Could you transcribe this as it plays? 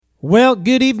Well,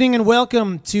 good evening and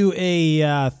welcome to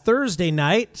a Thursday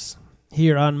night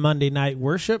here on Monday Night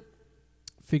Worship.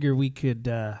 Figure we could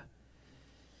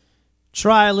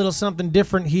try a little something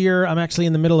different here. I'm actually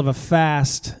in the middle of a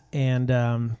fast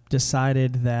and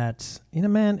decided that,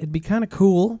 man, it'd be kind of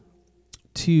cool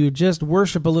to just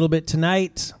worship a little bit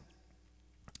tonight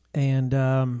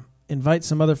and invite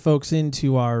some other folks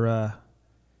into our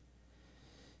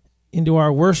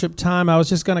worship time. I was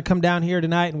just going to come down here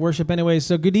tonight and worship anyway.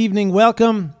 So good evening,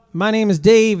 welcome. My name is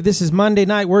Dave. This is Monday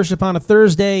Night Worship on a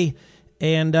Thursday,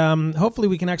 and hopefully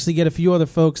we can actually get a few other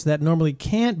folks that normally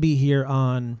can't be here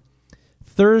on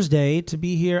Thursday to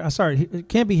be here.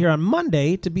 Can't be here on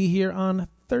Monday to be here on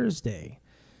Thursday.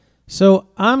 So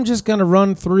I'm just going to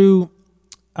run through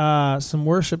some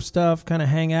worship stuff, kind of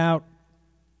hang out,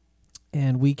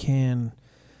 and we can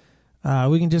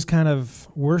just kind of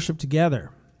worship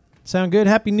together. Sound good?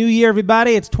 Happy New Year,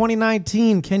 everybody. It's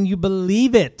 2019. Can you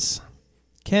believe it?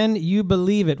 Can you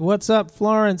believe it? What's up,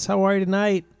 Florence? How are you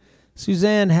tonight?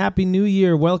 Suzanne, Happy New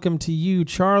Year. Welcome to you.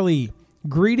 Charlie,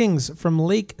 greetings from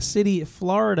Lake City,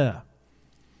 Florida.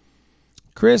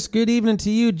 Chris, good evening to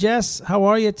you. Jess, how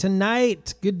are you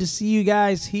tonight? Good to see you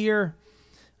guys here.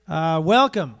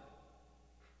 Welcome.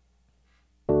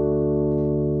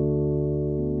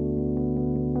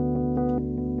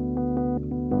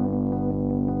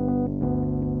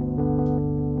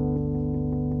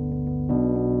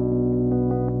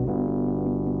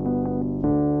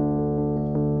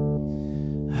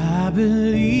 I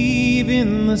believe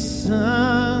in the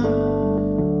sun.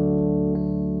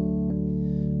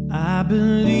 I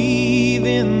believe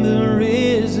in the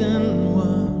risen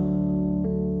one.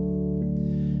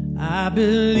 I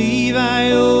believe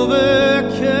I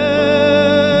overcome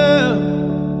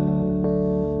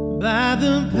by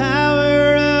the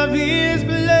power of His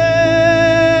blood.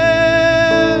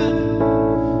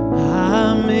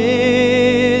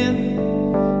 Amen.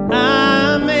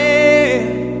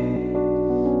 Amen.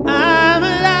 I'm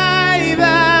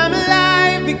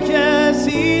alive because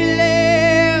He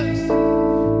lives.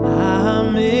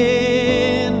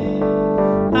 Amen.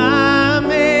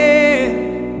 Amen.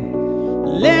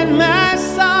 Let my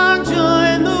song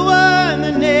join the one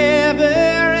that never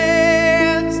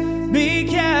ends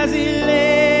because He lives.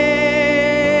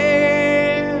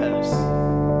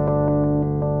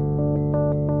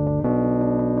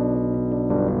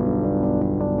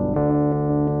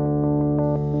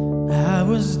 I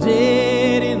was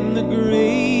dead in the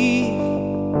grave.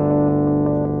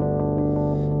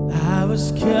 I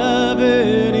was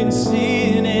covered in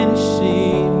sin and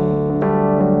shame.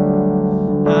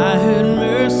 I heard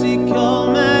mercy call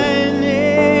my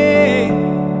name.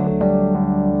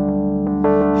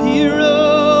 He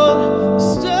rolled the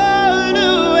stone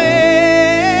away.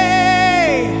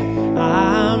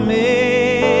 Amen.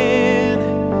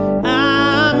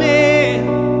 Amen.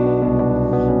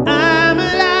 I'm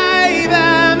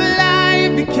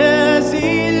alive because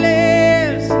He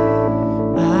lives.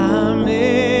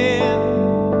 Amen.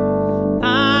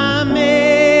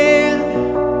 Amen.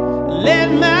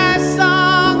 Let my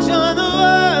song join the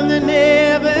one that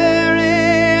never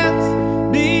ends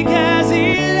because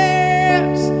He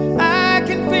lives. I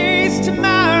can face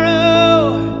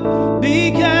tomorrow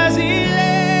because He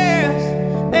lives.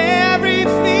 Every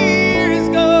fear is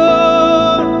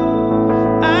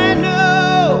gone. I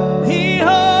know He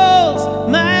holds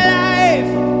my life,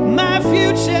 my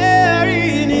future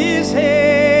in His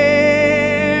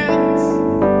hands.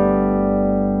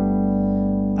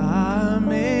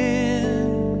 Amen.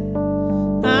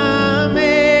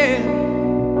 Amen.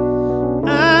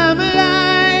 I'm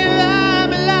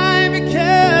alive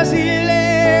because He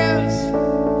lives.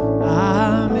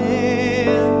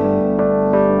 Amen.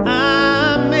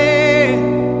 Amen.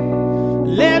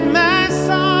 Let my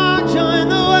song join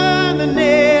the one that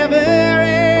never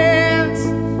ends.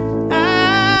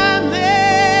 Amen.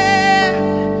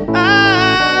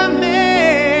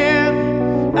 Amen.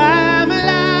 I'm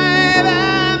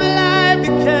alive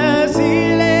because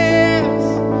He lives.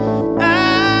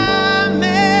 Amen.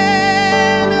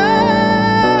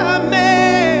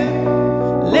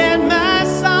 Amen. Let my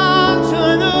song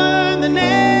join the one that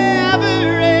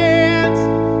never ends.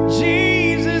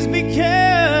 Jesus,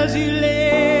 because You live.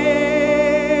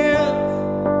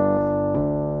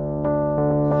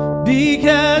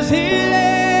 Because He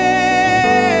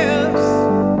lives.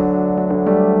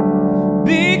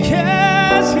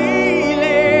 Because He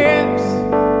lives.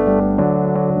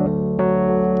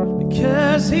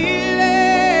 Because He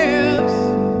lives.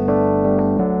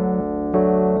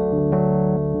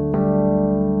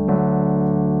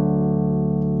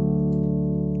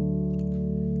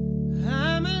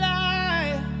 I'm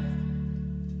alive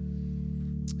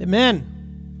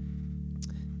Amen.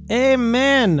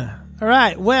 Amen. All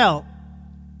right, well,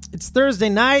 it's Thursday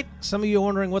night. Some of you are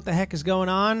wondering what the heck is going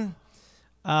on.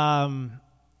 I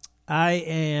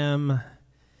am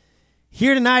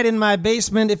here tonight in my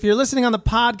basement. If you're listening on the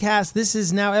podcast, this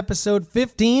is now episode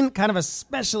 15, kind of a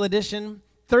special edition.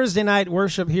 Thursday night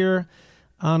worship here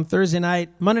on Thursday night,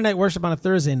 Monday night worship on a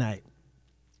Thursday night.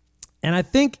 And I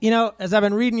think, as I've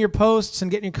been reading your posts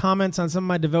and getting your comments on some of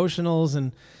my devotionals,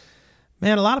 and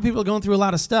man, a lot of people are going through a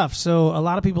lot of stuff. So a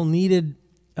lot of people needed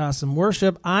some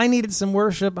worship. I needed some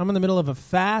worship. I'm in the middle of a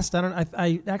fast.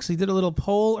 I actually did a little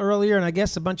poll earlier, and I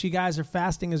guess a bunch of you guys are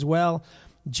fasting as well.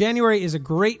 January is a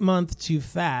great month to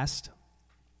fast.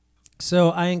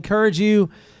 So I encourage you.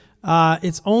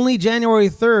 It's only January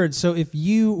 3rd, so if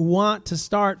you want to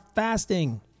start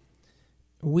fasting,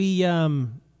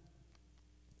 I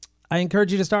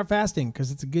encourage you to start fasting because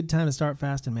it's a good time to start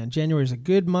fasting, man. January is a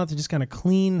good month to just kind of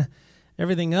clean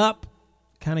everything up,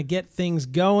 kind of get things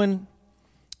going.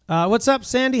 What's up,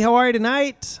 Sandy? How are you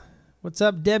tonight? What's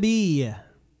up, Debbie?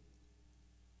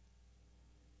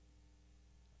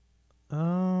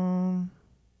 No,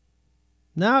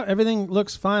 everything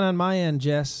looks fine on my end,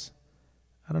 Jess.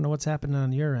 I don't know what's happening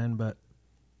on your end, but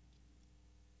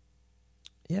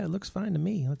yeah, it looks fine to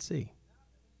me. Let's see.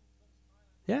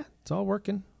 Yeah, it's all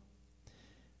working.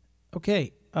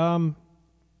 Okay.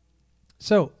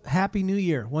 So Happy New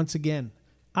Year once again.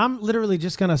 I'm literally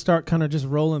just going to start kind of just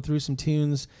rolling through some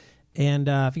tunes. And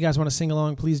if you guys want to sing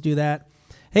along, please do that.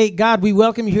 Hey, God, we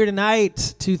welcome you here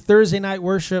tonight to Thursday night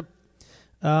worship.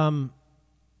 And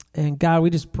God, we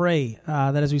just pray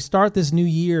that as we start this new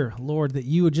year, Lord, that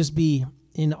you would just be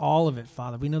in all of it,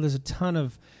 Father. We know there's a ton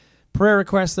of prayer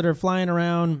requests that are flying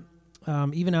around,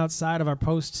 even outside of our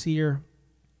posts here.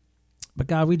 But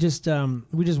God, we just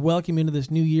welcome you into this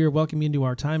new year, welcome you into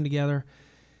our time together.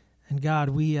 And God,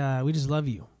 we just love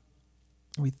you.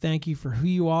 We thank you for who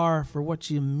you are, for what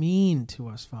you mean to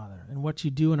us, Father, and what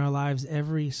you do in our lives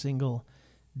every single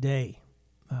day.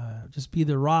 Just be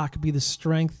the rock, be the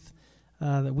strength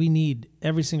that we need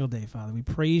every single day, Father. We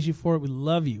praise you for it. We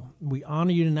love you. We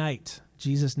honor you tonight. In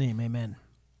Jesus' name, amen.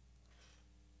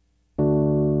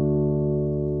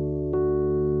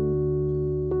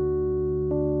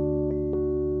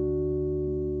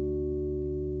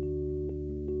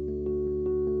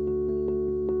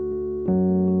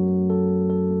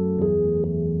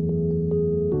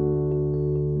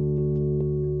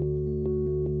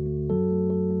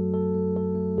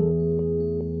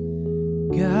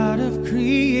 God of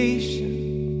creation,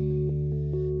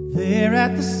 there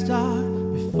at the start,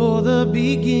 before the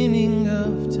beginning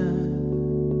of time.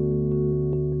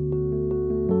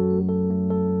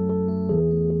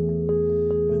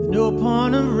 With no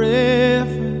point of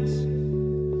reference,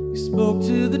 you spoke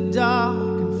to the dark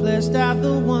and fleshed out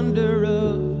the wonder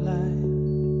of light.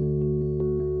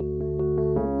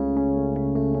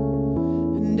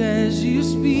 And as you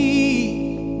speak,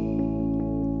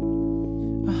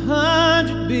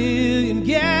 100 billion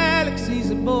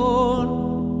galaxies are born.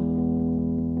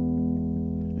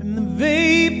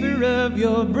 Vapor of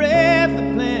your breath, the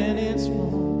planets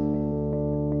form.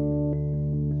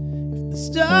 If the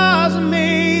stars are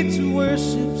made to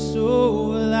worship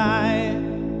so alive,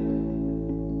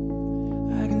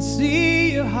 I can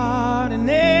see your heart in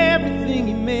everything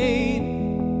you made.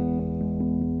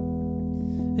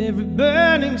 Every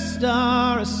burning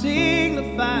star, a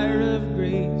signifier of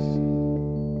grace.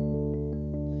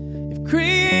 If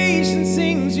creation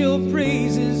sings your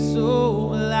praises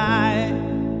so alive,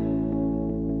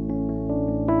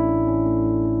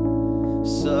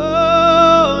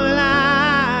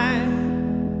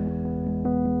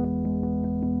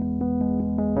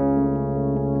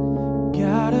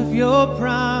 your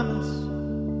promise,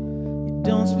 you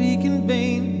don't speak in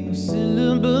vain, no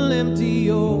syllable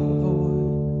empty or void.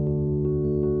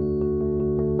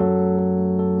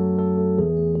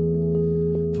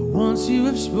 For once you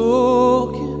have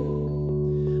spoken,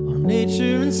 all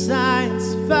nature and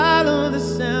science follow the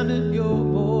sound of your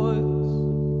voice.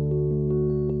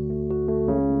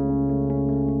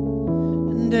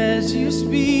 And as you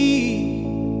speak,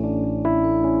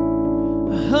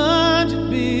 100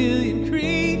 billion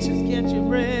creatures catch your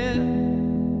breath,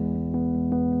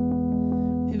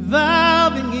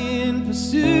 evolving in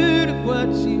pursuit of what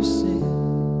you said.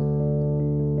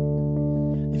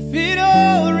 If it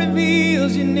all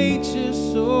reveals your nature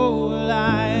so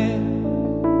alive,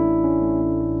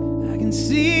 I can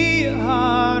see your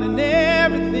heart in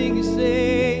everything you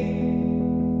say.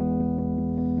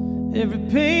 Every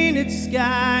painted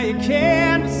sky, a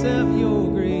canvas of your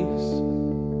grace.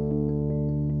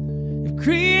 If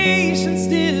creation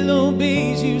still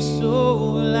obeys you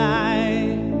so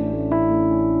alive,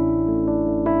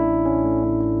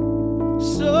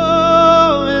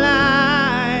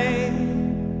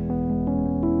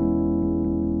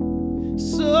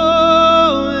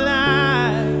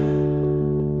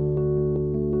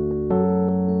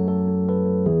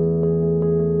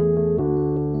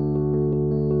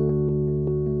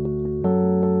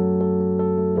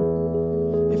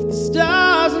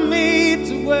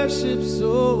 worship,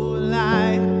 so will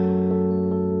I.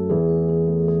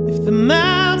 If the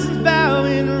mountains bow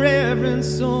in reverence,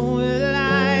 so will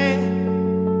I.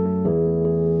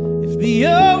 If the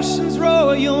oceans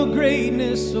roar your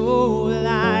greatness, so will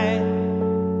I.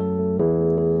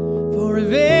 For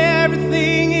if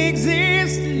everything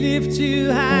exists to lift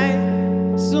you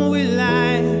high, so will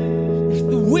I. If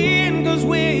the wind goes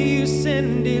where you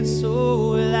send it,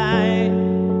 so will I.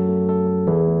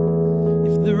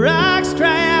 If the rocks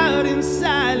cry out in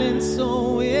silence,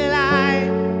 so will I.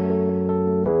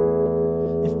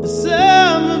 If the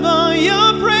sum of all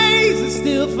your praises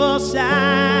still falls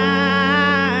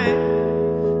shine,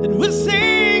 then we'll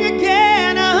sing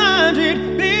again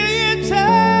 100 billion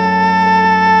times.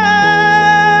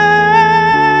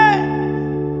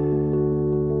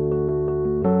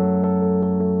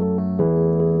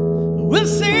 We'll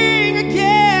sing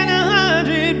again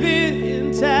 100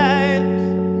 billion times.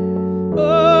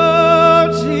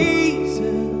 Oh, Jesus.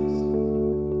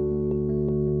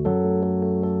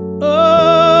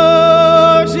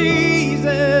 Oh,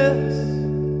 Jesus.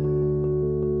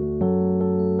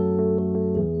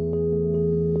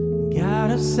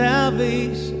 God of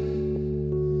salvation,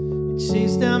 you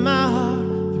chased down my heart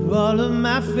through all of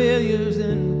my failures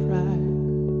and pride.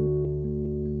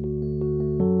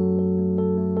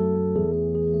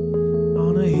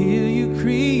 On a hill you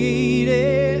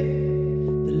created,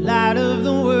 the light of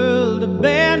the world,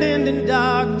 abandoned in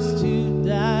darkness to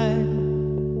die.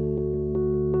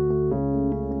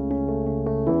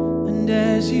 And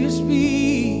as you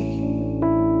speak,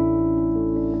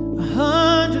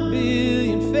 100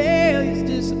 billion failures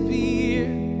disappear.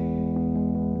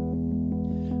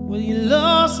 Well, you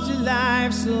lost your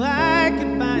life so I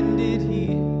could find it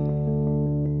here.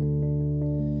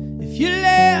 If you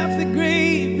left the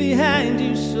grave behind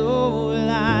you, so will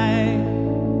I.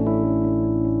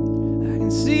 I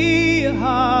can see your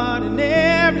heart in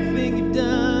everything you've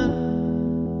done.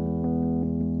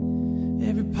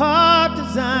 Every part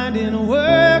designed in a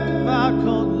work of art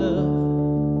called love.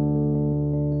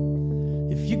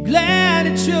 If you're glad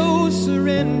it chose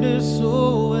surrender,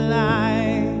 so will I.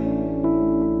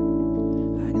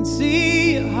 I can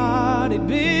see your heart a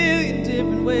billion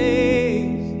different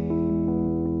ways.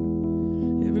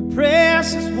 Every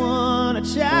precious one, a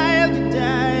child you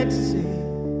died to save.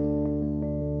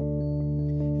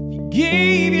 If you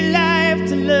gave your life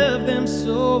to love them,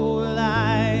 so will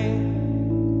I.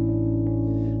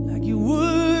 Like you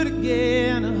would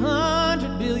again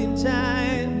 100 billion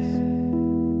times.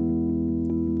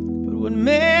 But what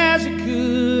measure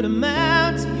could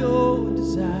amount to your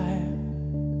desire?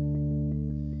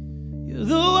 You're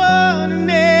the one who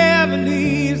never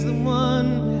leaves the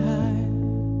one behind.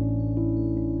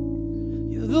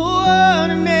 You're the one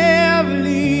who never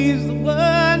leaves the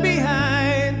one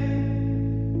behind.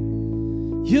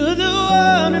 You're the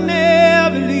one who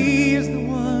never leaves the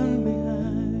one behind.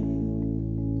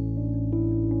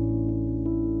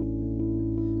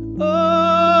 Oh,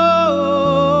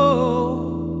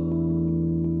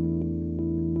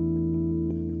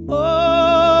 oh.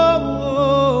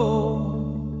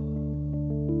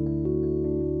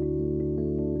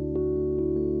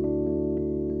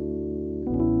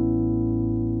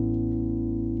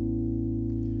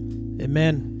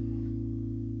 Amen.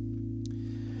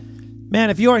 Man,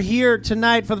 if you are here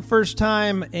tonight for the first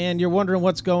time and you're wondering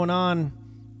what's going on,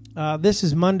 this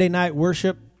is Monday night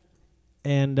worship.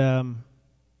 And,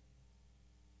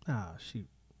 shoot.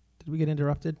 Did we get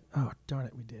interrupted? Oh, darn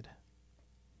it, we did.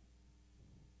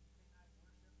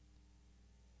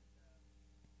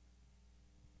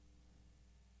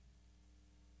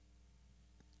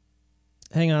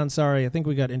 Hang on, sorry. I think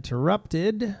we got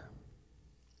interrupted.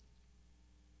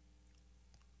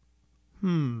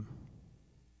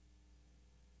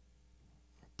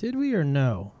 Did we or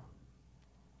no?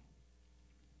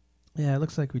 Yeah, it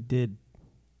looks like we did.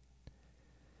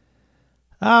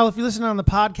 If you listen on the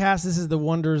podcast, this is the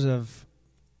wonders of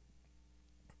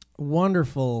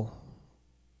wonderful.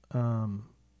 My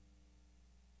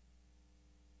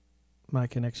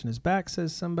connection is back,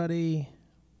 says somebody.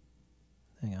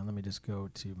 Hang on, let me just go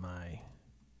to my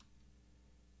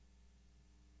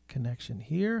connection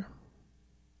here.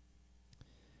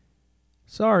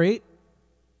 Sorry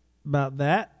about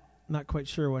that. Not quite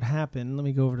sure what happened. Let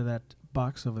me go over to that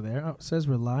box over there. Oh, it says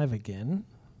we're live again.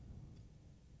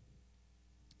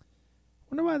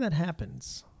 Wonder why that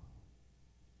happens.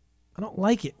 I don't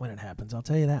like it when it happens, I'll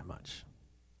tell you that much.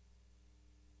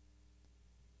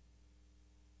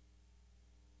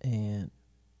 And,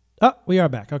 we are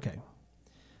back. Okay.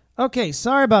 Okay,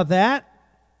 sorry about that.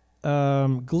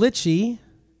 Glitchy,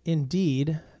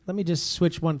 indeed. Let me just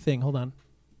switch one thing. Hold on.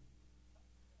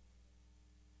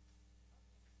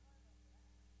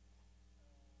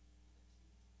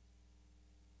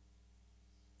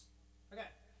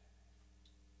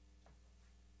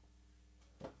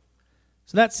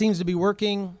 So that seems to be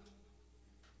working.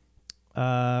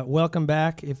 Welcome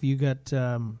back. If you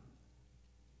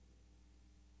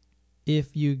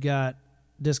got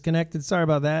disconnected, sorry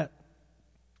about that.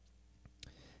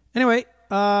 Anyway,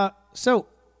 so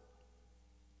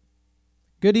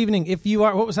good evening. If you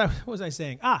are, what was I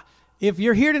saying? If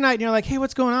you're here tonight and you're like, hey,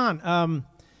 what's going on?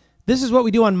 This is what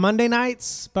we do on Monday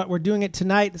nights, but we're doing it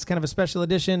tonight. It's kind of a special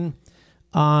edition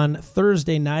on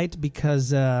Thursday night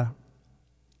because I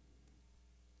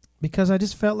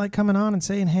just felt like coming on and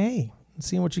saying hey and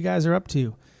seeing what you guys are up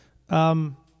to.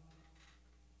 I've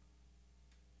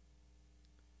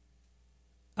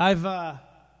got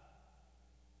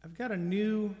a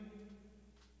new.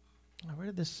 Where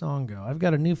did this song go? I've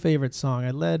got a new favorite song.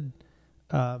 I led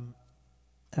at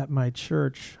my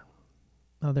church.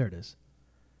 Oh, there it is.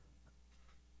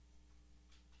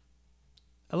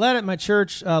 I led at my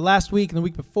church last week and the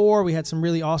week before. We had some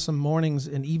really awesome mornings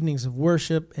and evenings of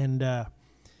worship, and it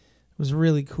was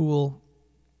really cool.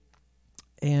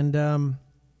 And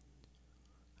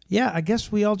yeah, I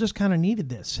guess we all just kind of needed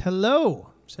this.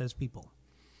 Hello, says people.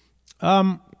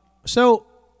 So,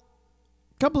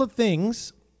 a couple of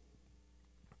things.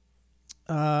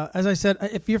 As I said,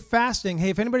 if you're fasting, hey,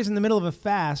 if anybody's in the middle of a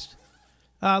fast,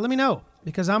 let me know,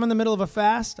 because I'm in the middle of a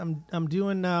fast. I'm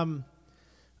doing a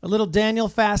little Daniel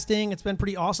fasting. It's been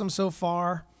pretty awesome so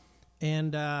far,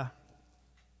 and I'm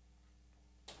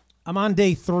on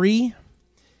day 3.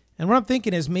 And what I'm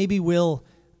thinking is maybe we'll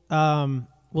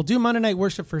do Monday night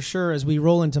worship for sure as we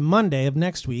roll into Monday of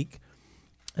next week.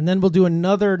 And then we'll do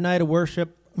another night of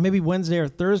worship, maybe Wednesday or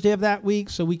Thursday of that week,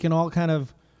 so we can all kind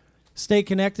of stay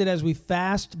connected as we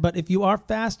fast. But if you are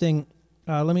fasting,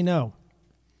 let me know.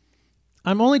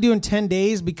 I'm only doing 10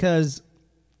 days because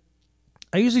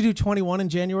I usually do 21 in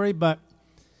January, but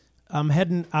I'm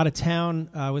heading out of town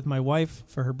with my wife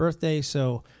for her birthday,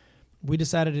 so we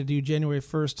decided to do January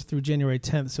 1st through January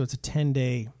 10th, so it's a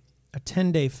 10-day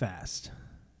fast.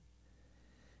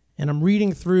 And I'm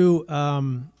reading through...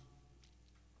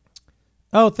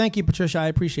 Oh, thank you, Patricia. I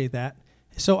appreciate that.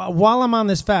 So while I'm on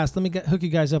this fast, let me hook you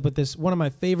guys up with this. One of my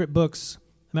favorite books.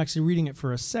 I'm actually reading it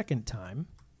for a second time.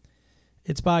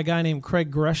 It's by a guy named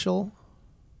Craig Groeschel.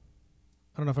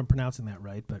 I don't know if I'm pronouncing that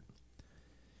right, but...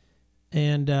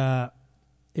 And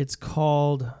it's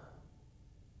called...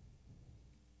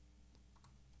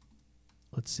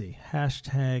 Let's see.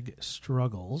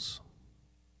 #struggles.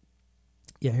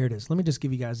 Yeah, here it is. Let me just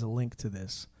give you guys a link to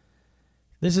this.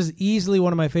 This is easily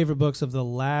one of my favorite books of the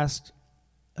last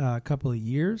couple of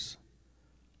years.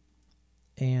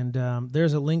 And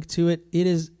there's a link to it. It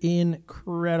is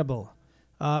incredible.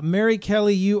 Mary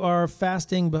Kelly, you are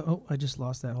fasting, but... Oh, I just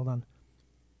lost that. Hold on.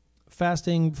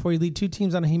 Fasting before you lead 2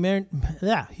 teams on a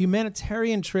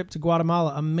humanitarian trip to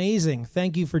Guatemala. Amazing.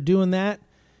 Thank you for doing that.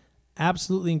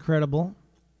 Absolutely incredible.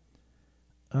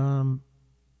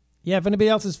 Yeah, if anybody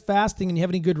else is fasting and you have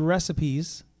any good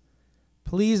recipes...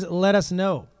 please let us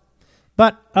know.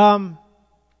 But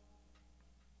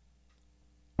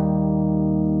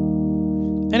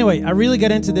anyway, I really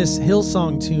got into this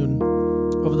Hillsong tune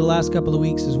over the last couple of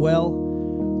weeks as well,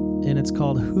 and it's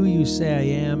called Who You Say I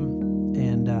Am,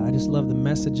 and I just love the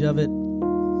message of it.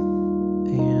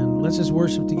 And let's just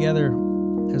worship together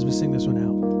as we sing this one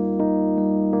out.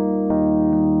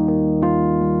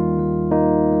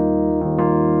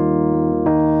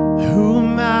 Who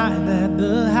am I that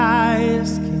the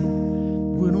highest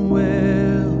king would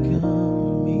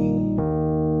welcome me?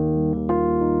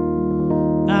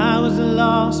 I was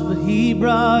lost, but he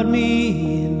brought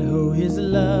me in. Oh, his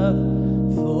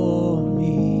love for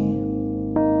me,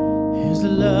 his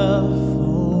love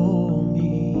for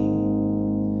me.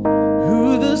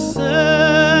 Who the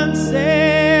sun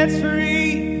sets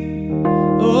free,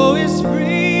 oh, is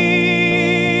free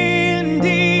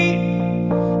indeed.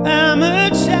 I'm a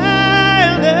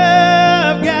child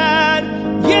of God,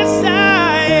 yes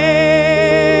I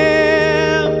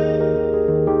am.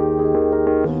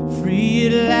 Free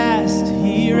at last,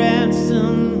 he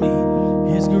ransomed me,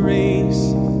 his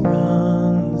grace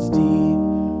runs deep.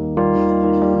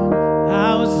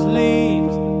 I was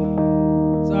enslaved,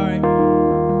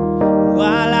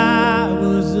 while I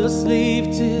was a slave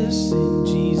to sin,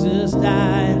 Jesus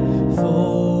died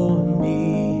for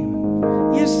me.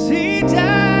 Yes, he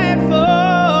died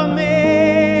for me.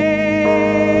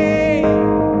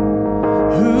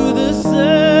 Who the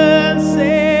sun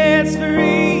sets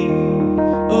free,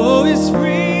 oh, is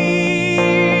free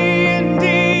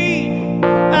indeed.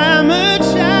 I'm a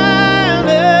child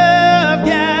of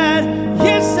God,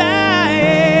 yes I am.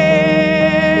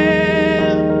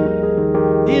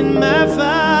 In my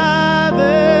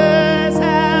Father's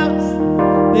house,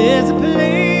 there's a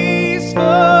place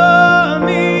for me.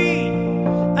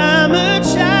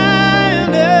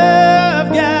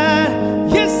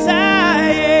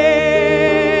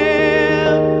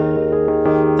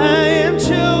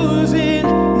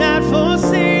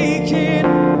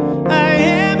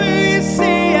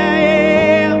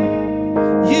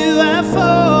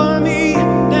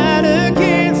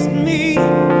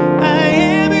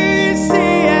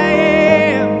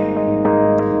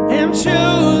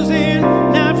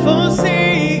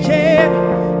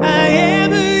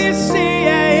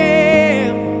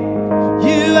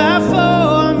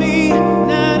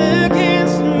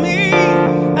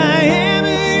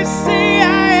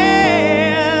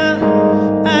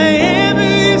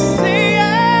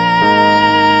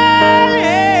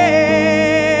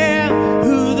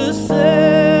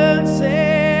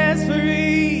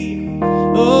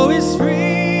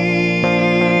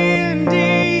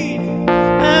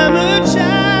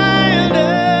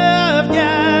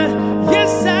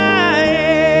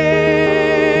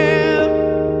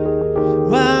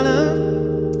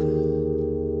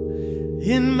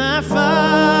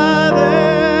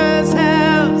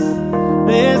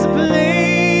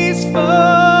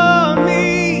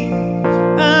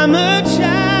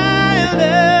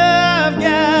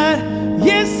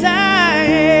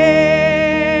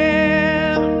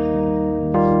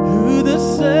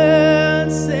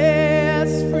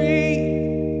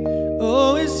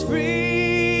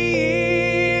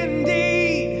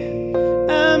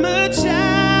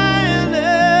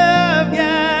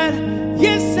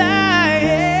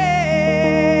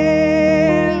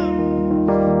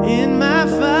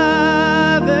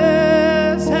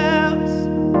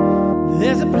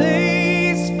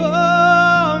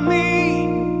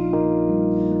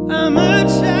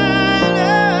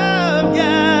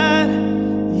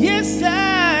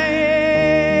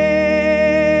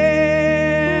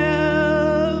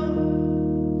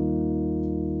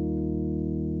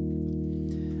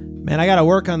 Man, I got to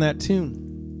work on that tune.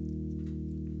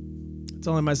 It's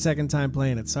only my second time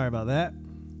playing it. Sorry about that.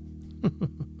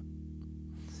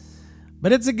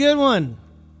 But it's a good one.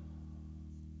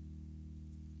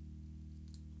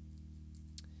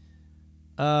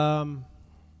 All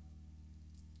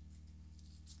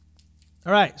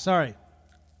right, sorry.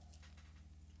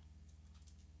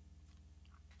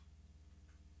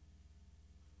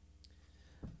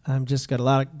 I'm just got a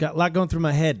lot going through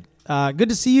my head. Good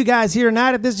to see you guys here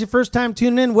tonight. If this is your first time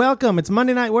tuning in, welcome. It's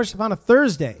Monday Night Worship on a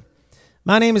Thursday.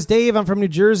 My name is Dave. I'm from New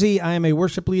Jersey. I am a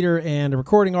worship leader and a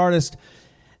recording artist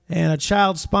and a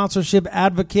child sponsorship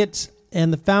advocate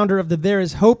and the founder of the There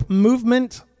Is Hope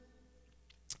movement.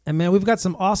 And man, we've got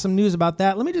some awesome news about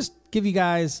that. Let me just give you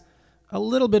guys a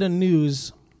little bit of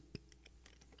news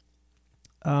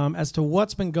as to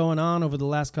what's been going on over the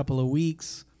last couple of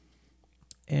weeks.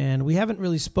 And we haven't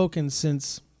really spoken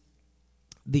since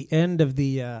the end of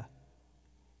the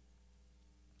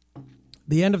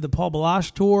Paul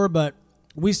Balash tour, but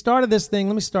we started this thing.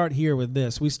 Let me start here with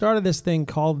this. We started this thing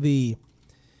called the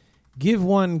Give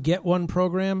One, Get One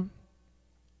program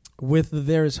with the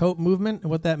There Is Hope movement. And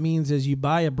what that means is you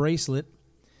buy a bracelet,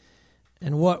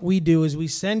 and what we do is we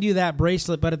send you that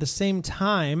bracelet, but at the same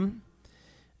time,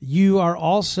 you are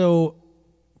also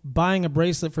buying a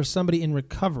bracelet for somebody in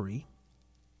recovery.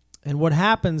 And what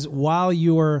happens while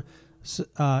you're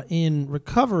in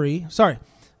recovery,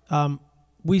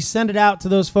 we send it out to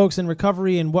those folks in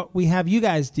recovery, and what we have you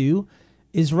guys do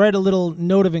is write a little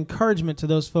note of encouragement to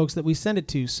those folks that we send it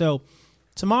to. So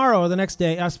tomorrow or the next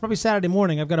day, it's probably Saturday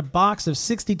morning, I've got a box of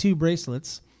 62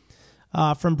 bracelets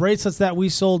from bracelets that we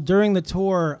sold during the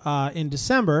tour in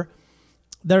December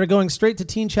that are going straight to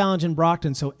Teen Challenge in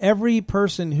Brockton. So every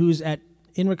person who's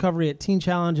in recovery at Teen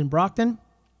Challenge in Brockton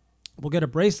will get a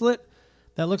bracelet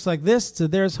that looks like this. It's a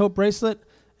There's Hope bracelet,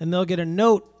 and they'll get a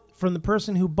note from the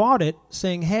person who bought it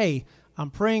saying, hey, I'm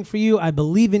praying for you. I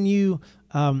believe in you.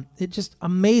 It just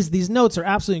amazed. These notes are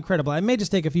absolutely incredible. I may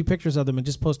just take a few pictures of them and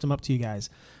just post them up to you guys.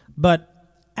 But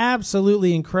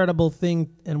absolutely incredible thing,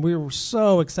 and we were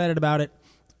so excited about it.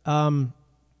 So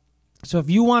if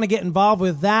you want to get involved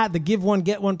with that, the Give One,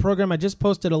 Get One program, I just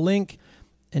posted a link,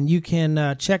 and you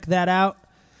can check that out.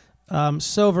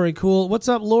 So very cool. What's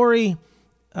up, Lori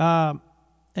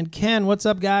and Ken? What's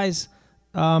up, guys?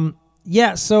 Shannon,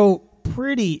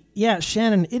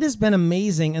 it has been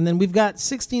amazing. And then we've got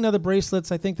 16 other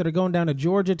bracelets, I think, that are going down to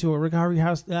Georgia to a recovery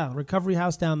house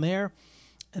down there.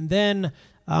 And then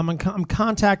I'm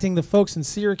contacting the folks in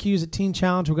Syracuse at Teen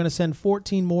Challenge. We're going to send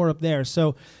 14 more up there.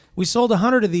 So we sold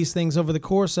 100 of these things over the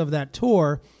course of that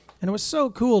tour. And it was so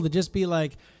cool to just be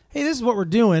like, hey, this is what we're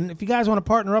doing. If you guys want to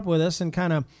partner up with us and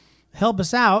kind of help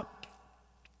us out,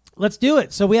 let's do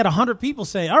it. So we had 100 people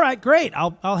say, all right, great,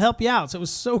 I'll help you out. So it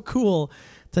was so cool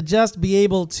to just be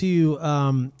able to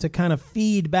kind of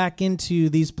feed back into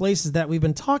these places that we've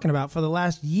been talking about for the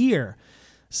last year.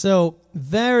 So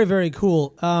very, very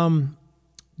cool.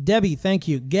 Debbie, thank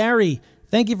you. Gary,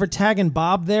 thank you for tagging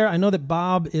Bob there. I know that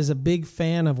Bob is a big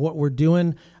fan of what we're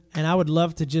doing, and I would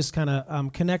love to just kind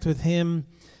of connect with him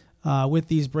with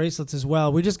these bracelets as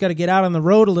well. We just got to get out on the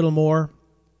road a little more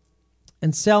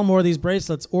and sell more of these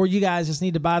bracelets, or you guys just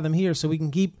need to buy them here so we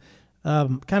can keep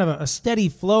kind of a steady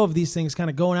flow of these things kind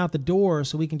of going out the door,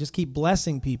 so we can just keep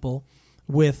blessing people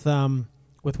with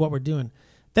what we're doing.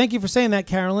 Thank you for saying that,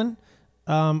 Carolyn.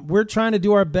 We're trying to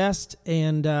do our best,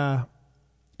 and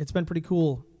it's been pretty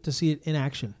cool to see it in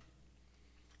action.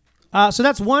 So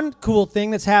that's one cool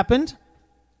thing that's happened.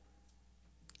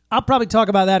 I'll probably talk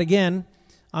about that again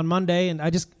on Monday, and I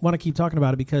just want to keep talking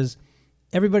about it because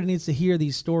everybody needs to hear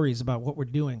these stories about what we're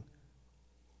doing.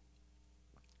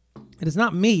 And it's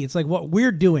not me. It's like what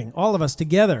we're doing, all of us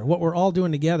together, what we're all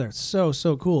doing together. It's so,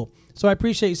 so cool. So I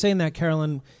appreciate you saying that,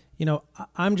 Carolyn. You know,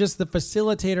 I'm just the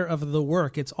facilitator of the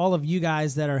work. It's all of you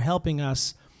guys that are helping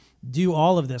us do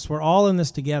all of this. We're all in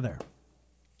this together.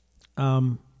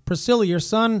 Priscilla, your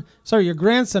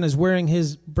grandson is wearing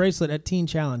his bracelet at Teen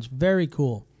Challenge. Very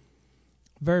cool.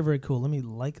 Very, very cool. Let me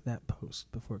like that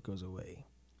post before it goes away.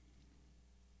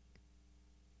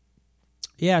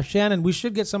 Yeah, Shannon, we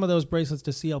should get some of those bracelets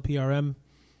to CLPRM.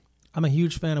 I'm a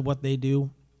huge fan of what they do.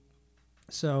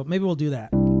 So maybe we'll do that.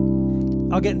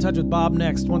 I'll get in touch with Bob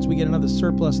next once we get another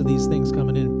surplus of these things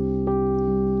coming in.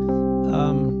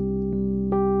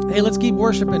 Hey, let's keep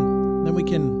worshiping. Then we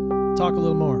can talk a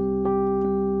little more.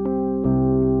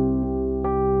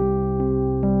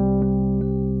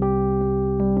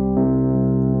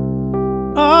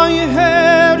 Are you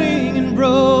hurting and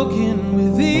broken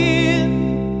within?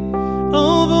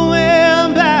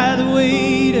 Overwhelmed by the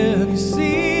weight of your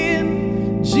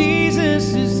sin?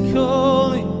 Jesus is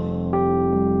calling.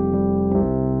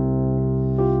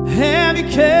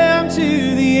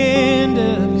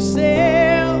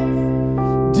 yourself?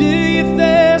 Do you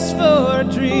thirst for a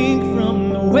drink from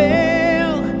the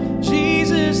well?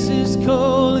 Jesus is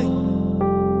calling.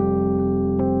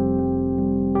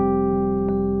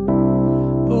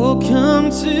 Oh, come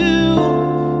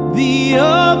to the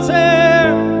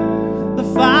altar. The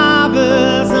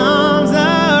Father's arms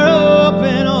are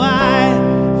open wide.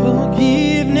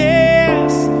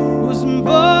 Forgiveness was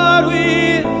bought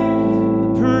with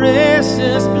the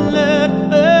precious blood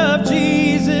of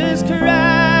Jesus Christ.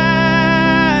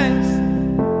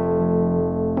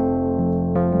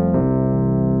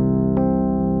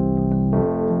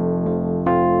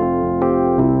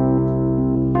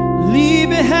 Leave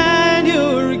behind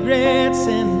your regrets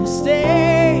and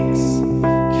mistakes.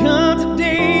 Come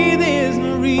today, there's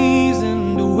no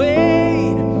reason to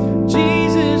wait.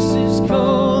 Jesus is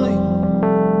calling.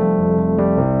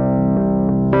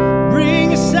 Bring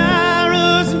your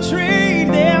sorrows and trade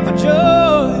them for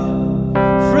joy.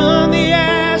 From the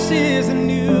ashes a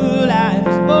new life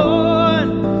is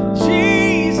born.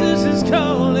 Jesus is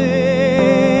calling.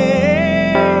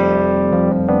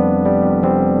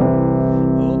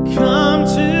 Oh, come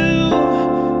to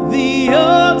the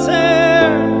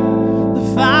altar. The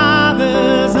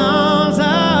Father's arms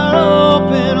are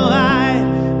open wide.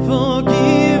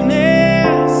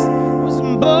 Forgiveness was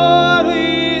bought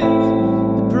with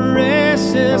the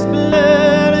precious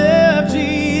blood of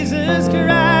Jesus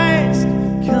Christ.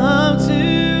 Come to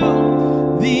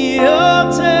the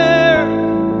altar.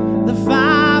 The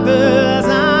Father's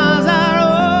arms are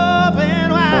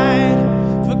open wide.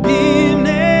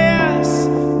 Forgiveness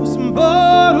was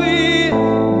bought with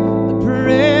the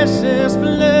precious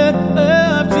blood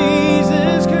of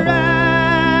Jesus Christ.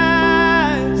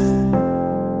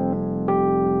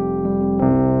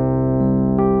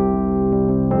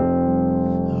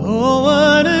 Oh,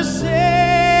 what a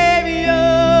Savior!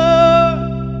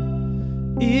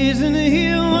 Isn't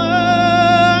He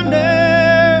wonderful?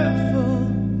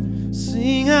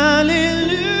 Sing hallelujah!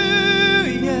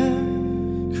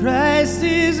 Christ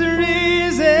is risen.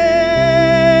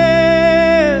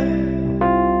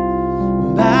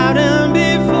 Bow down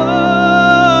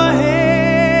before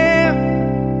Him,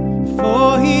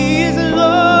 for He is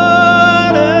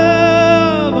Lord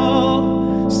of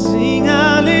all. Sing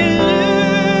hallelujah!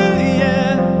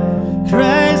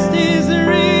 Christ is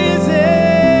risen.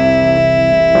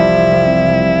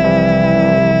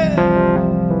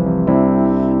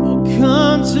 Oh,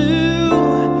 come to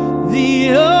the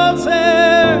altar.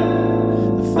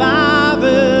 The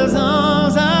Father's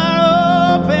arms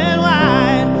are open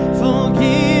wide.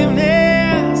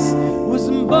 Forgiveness was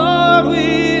bought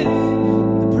with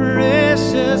the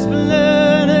precious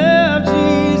blood of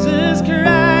Jesus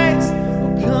Christ.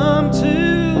 Oh, come to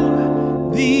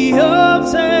the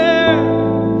altar.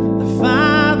 The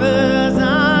Father's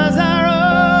arms are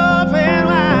open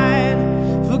wide.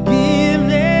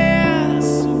 Forgiveness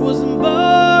was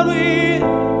bought with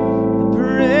the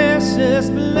precious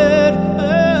blood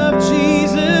of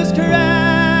Jesus Christ.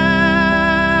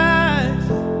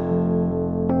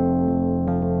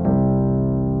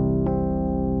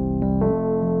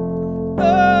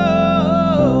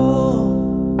 Oh,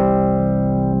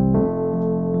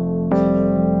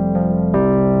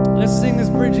 let's sing this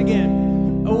bridge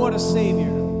again. Oh, what a Savior.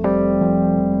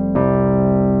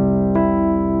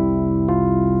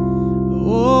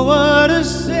 Oh, what a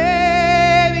Savior.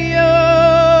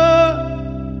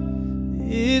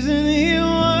 Isn't He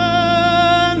wonderful?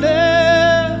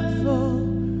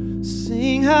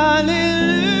 Sing hallelujah.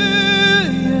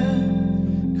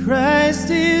 Christ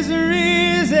is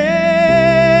risen.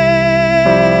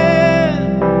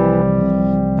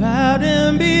 Bow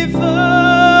down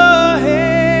before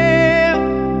Him,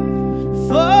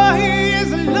 for He is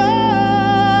the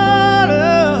Lord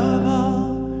of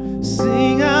all.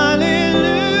 Sing hallelujah.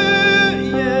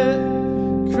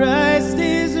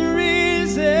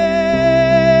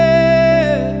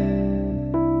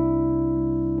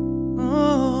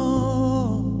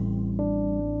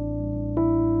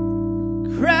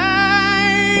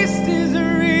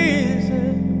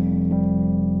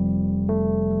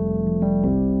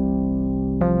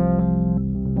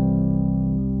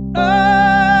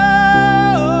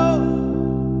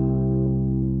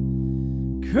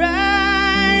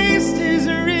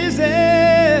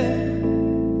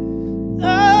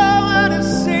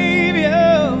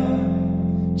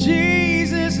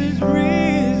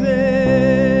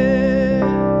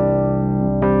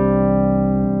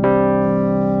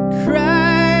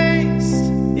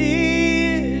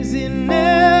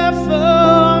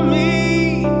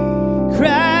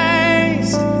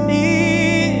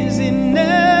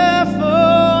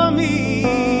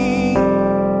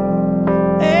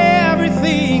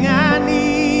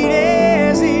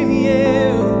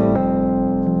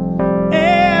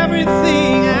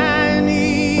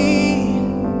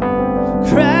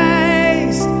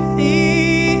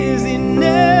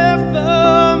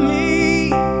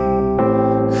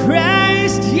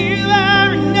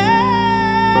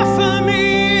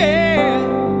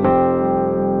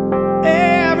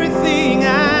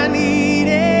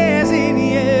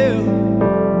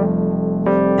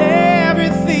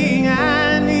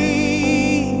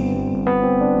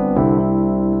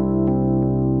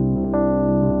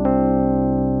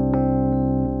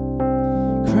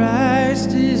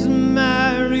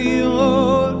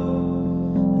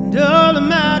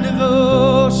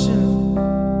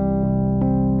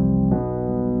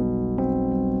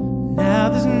 how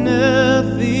there's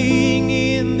nothing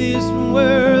in this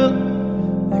world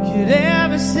that could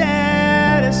ever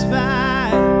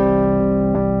satisfy.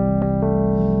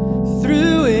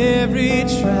 Through every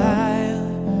trial,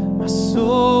 my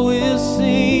soul will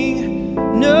sing,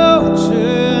 no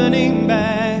turning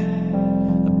back.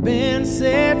 I've been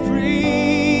set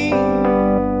free.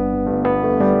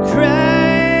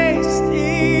 Christ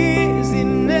is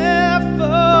enough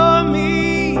for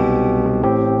me.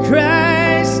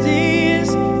 Christ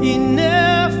is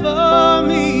enough for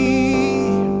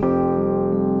me.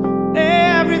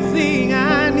 Everything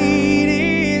I need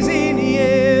is in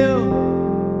you.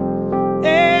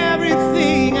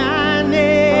 Everything I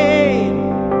need.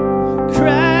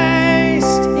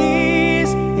 Christ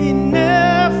is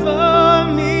enough for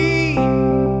me.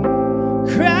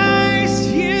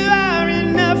 Christ, you are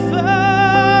enough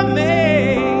for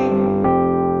me.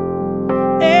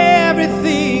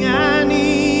 Everything I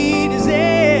need is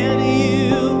in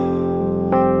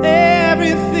you.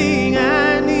 Everything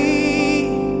I need.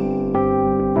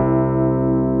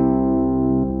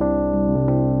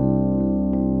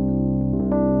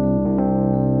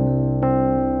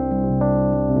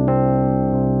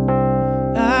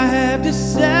 I have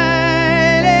decided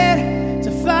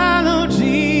to follow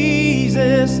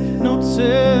Jesus. No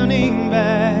turning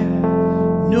back.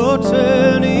 No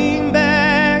turning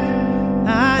back.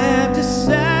 I have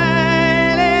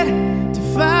decided to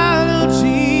follow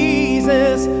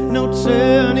Jesus. No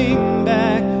turning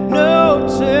back. No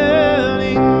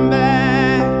turning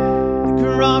back. The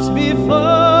cross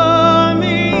before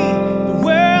me, the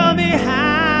world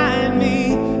behind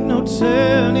me. No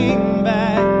turning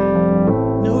back.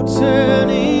 No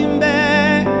turning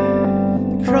back.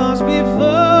 The cross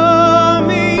before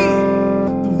me,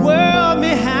 the world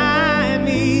behind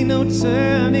me. No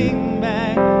turning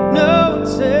back. No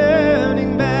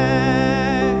turning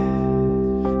back.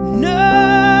 No.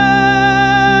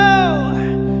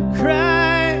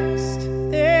 Christ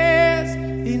is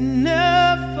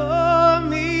enough for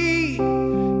me.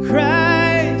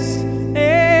 Christ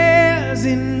is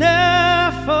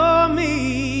enough for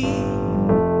me.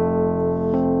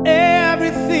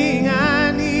 Everything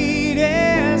I need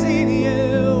is in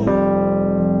you.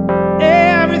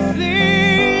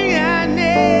 Everything I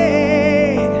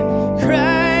need.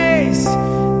 Christ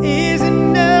is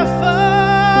enough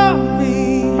for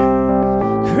me.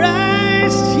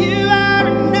 Christ, you are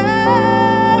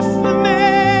enough for me.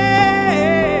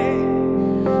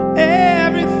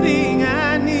 Everything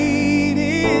I need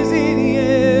is in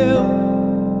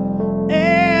you.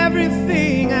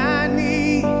 Everything I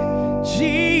need.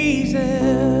 Jesus.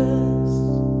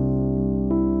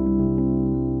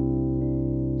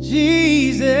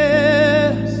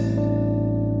 Jesus.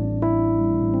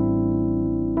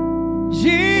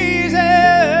 Jesus.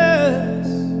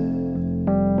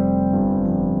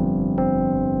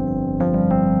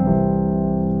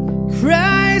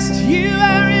 Christ, you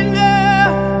are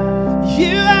enough.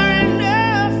 You are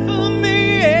enough for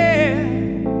me.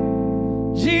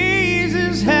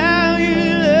 Jesus, how you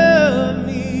love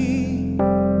me.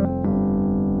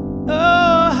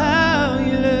 Oh, how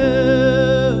you love.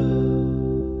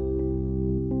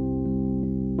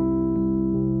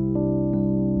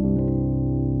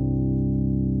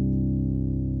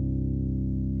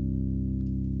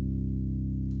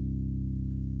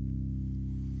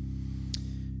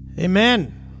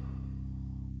 Amen.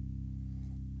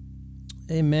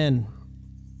 Amen.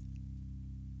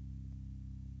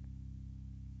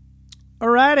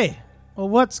 Alrighty. Well,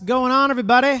 what's going on,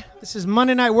 everybody? This is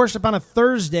Monday Night Worship on a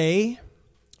Thursday.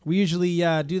 We usually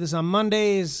do this on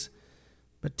Mondays,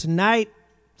 but tonight,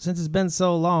 since it's been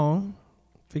so long,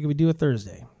 figured we'd do a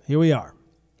Thursday. Here we are.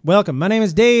 Welcome. My name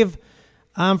is Dave.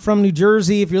 I'm from New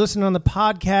Jersey. If you're listening on the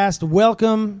podcast,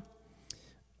 welcome.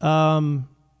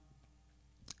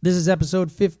 This is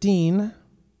episode 15.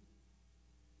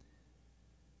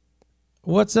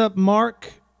 What's up,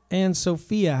 Mark and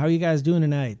Sophia? How are you guys doing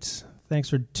tonight? Thanks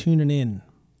for tuning in.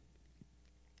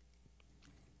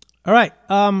 All right,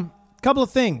 couple of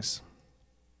things.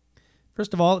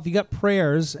 First of all, if you got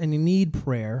prayers and you need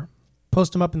prayer,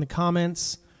 post them up in the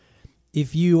comments.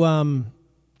 If you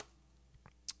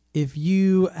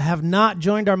have not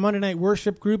joined our Monday Night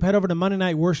Worship group, head over to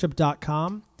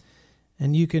mondaynightworship.com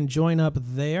and you can join up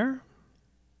there.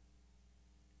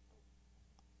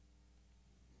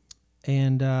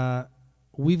 And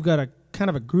we've got a kind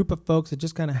of a group of folks that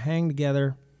just kind of hang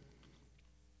together,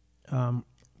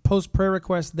 post prayer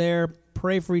requests there,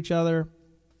 pray for each other.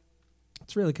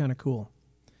 It's really kind of cool.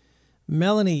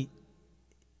 Melanie,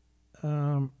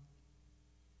 yeah,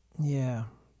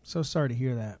 so sorry to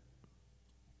hear that.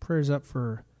 Prayers up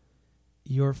for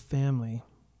your family.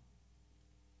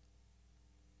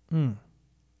 Man,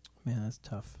 that's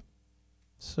tough.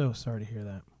 So sorry to hear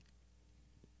that.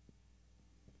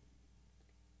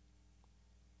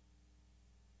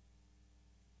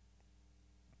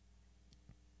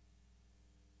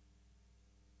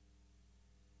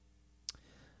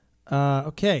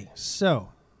 Okay, so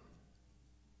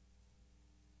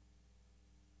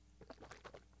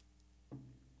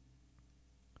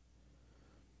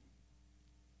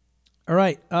all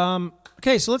right.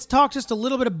 Okay, so let's talk just a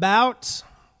little bit about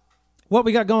what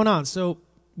we got going on. So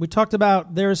we talked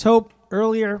about There's Hope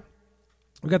earlier.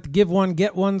 We got the Give One,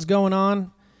 Get Ones going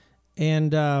on.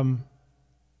 And hang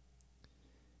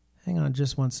on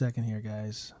just 1 second here,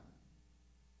 guys.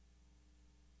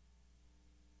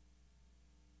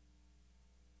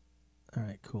 All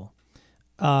right, cool.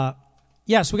 So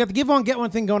we got the Give One, Get One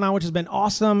thing going on, which has been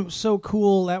awesome. So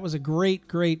cool. That was a great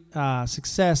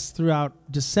success throughout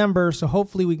December. So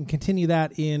hopefully we can continue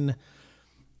that in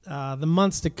the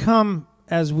months to come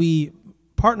as we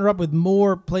partner up with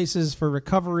more places for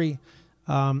recovery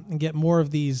and get more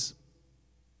of these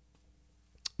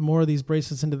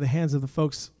bracelets into the hands of the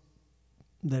folks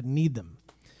that need them.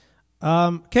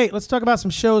 Okay, let's talk about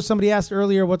some shows. Somebody asked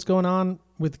earlier what's going on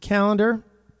with the calendar.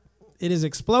 It is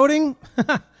exploding.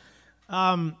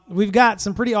 We've got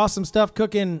some pretty awesome stuff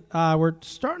cooking. We're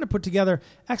starting to put together.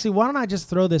 Actually, why don't I just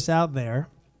throw this out there?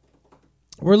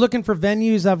 We're looking for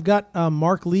venues. I've got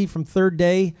Mark Lee from Third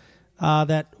Day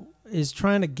that is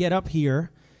trying to get up here.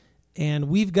 And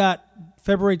we've got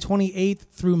February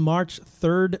 28th through March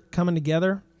 3rd coming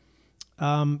together.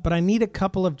 But I need a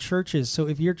couple of churches. So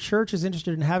if your church is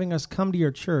interested in having us come to your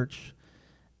church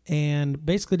and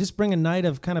basically just bring a night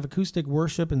of kind of acoustic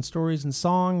worship and stories and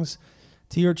songs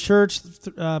to your church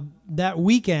that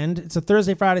weekend, it's a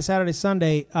Thursday, Friday, Saturday,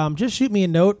 Sunday, just shoot me a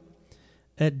note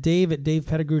at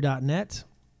dave@davepettigrew.net.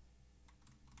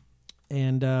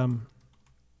 And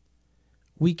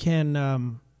we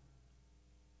can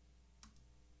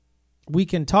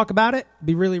talk about it.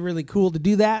 Be really, really cool to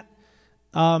do that.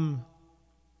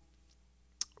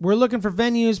 We're looking for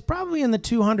venues probably in the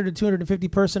 200 to 250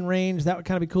 person range. That would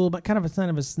kind of be cool, but kind of a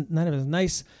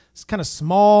nice, kind of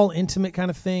small, intimate kind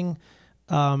of thing.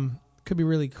 Could be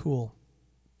really cool.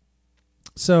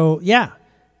 So yeah,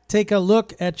 take a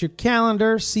look at your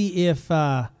calendar. See if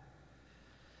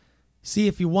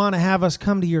you want to have us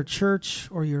come to your church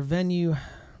or your venue.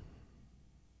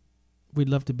 We'd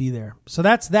love to be there. So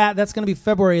that's that. That's going to be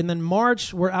February. And then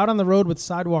March, we're out on the road with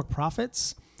Sidewalk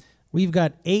Prophets. We've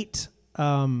got 8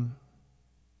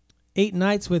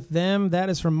 nights with them. That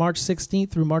is from March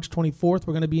 16th through March 24th.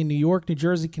 We're going to be in New York, New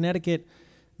Jersey, Connecticut,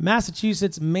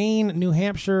 Massachusetts, Maine, New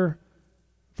Hampshire,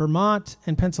 Vermont,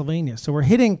 and Pennsylvania. So we're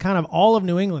hitting kind of all of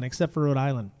New England except for Rhode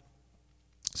Island.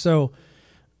 So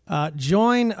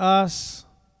join us.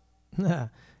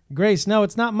 Grace, no,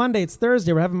 it's not Monday. It's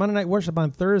Thursday. We're having Monday Night Worship on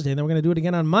Thursday, and then we're going to do it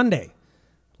again on Monday.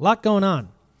 A lot going on.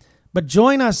 But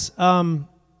join us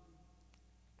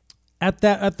at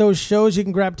those shows. You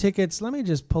can grab tickets. Let me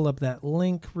just pull up that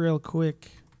link real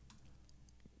quick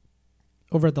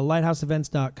over at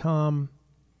thelighthouseevents.com.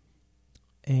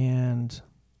 And,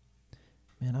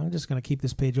 man, I'm just going to keep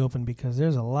this page open because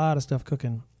there's a lot of stuff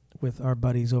cooking with our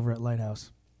buddies over at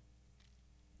Lighthouse.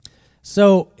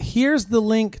 So here's the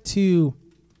link to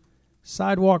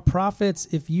Sidewalk Prophets.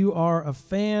 If you are a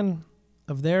fan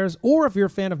of theirs, or if you're a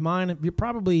fan of mine,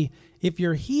 if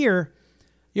you're here,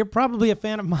 you're probably a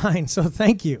fan of mine, so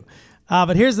thank you.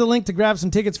 But here's the link to grab some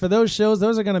tickets for those shows.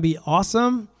 Those are going to be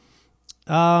awesome.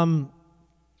 Then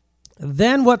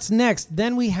what's next?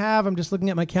 Then we have, I'm just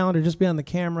looking at my calendar just behind the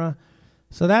camera.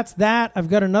 So that's that. I've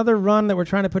got another run that we're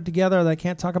trying to put together that I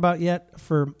can't talk about yet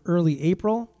for early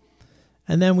April.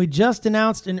 And then we just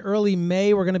announced in early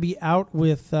May we're going to be out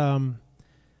with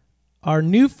our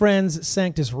new friends,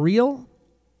 Sanctus Real.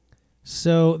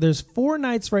 So there's 4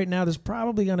 nights right now. There's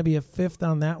probably going to be a 5th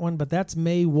on that one, but that's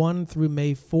May 1 through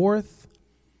May 4th.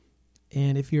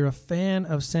 And if you're a fan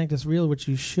of Sanctus Real, which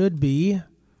you should be,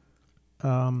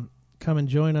 come and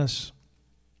join us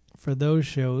for those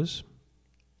shows.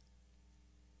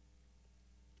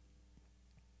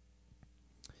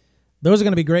 Those are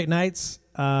going to be great nights,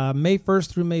 May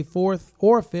 1st through May 4th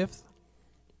or 5th.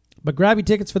 But grab your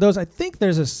tickets for those. I think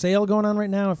there's a sale going on right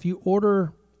now. If you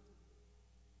order...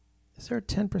 Is there a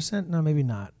 10%? No, maybe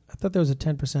not. I thought there was a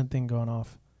 10% thing going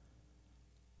off.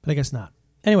 But I guess not.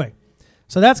 Anyway,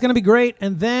 so that's going to be great.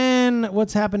 And then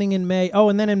what's happening in May? Oh,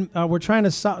 and then we're trying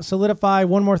to solidify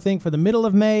one more thing for the middle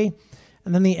of May.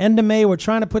 And then the end of May, we're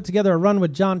trying to put together a run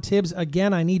with John Tibbs.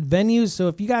 Again, I need venues. So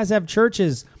if you guys have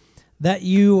churches that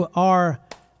you are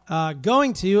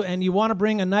going to and you want to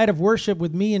bring a night of worship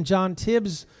with me and John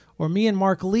Tibbs or me and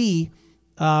Mark Lee,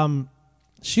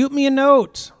 Shoot me a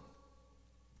note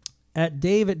at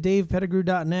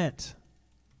dave@davepettigrew.net.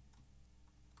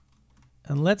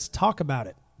 And let's talk about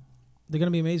it. They're going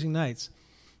to be amazing nights.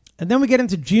 And then we get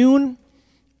into June.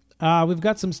 We've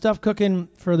got some stuff cooking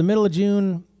for the middle of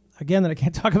June, again, that I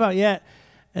can't talk about yet.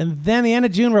 And then the end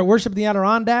of June, we're at Worship in the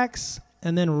Adirondacks,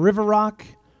 and then River Rock.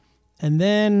 And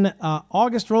then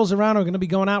August rolls around. We're going to be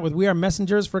going out with We Are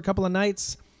Messengers for a couple of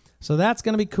nights. So that's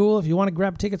going to be cool. If you want to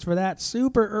grab tickets for that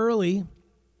super early,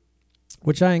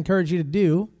 which I encourage you to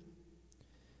do.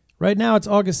 Right now, it's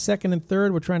August 2nd and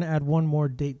 3rd. We're trying to add one more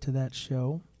date to that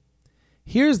show.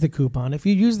 Here's the coupon. If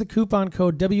you use the coupon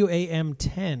code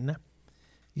WAM10,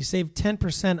 you save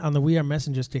 10% on the We Are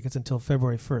Messengers tickets until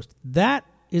February 1st. That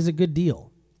is a good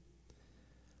deal.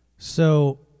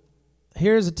 So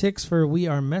here's the tickets for We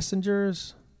Are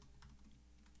Messengers.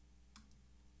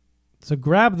 So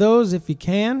grab those if you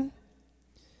can.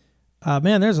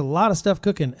 Man, there's a lot of stuff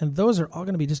cooking, and those are all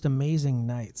going to be just amazing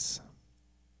nights.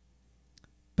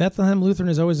 Bethlehem Lutheran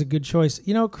is always a good choice.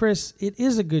 You know, Chris, it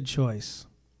is a good choice.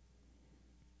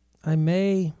 I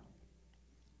may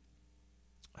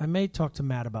talk to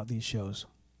Matt about these shows.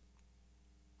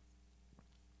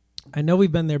 I know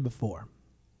we've been there before.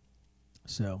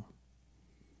 So,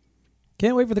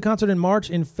 can't wait for the concert in March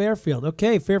in Fairfield.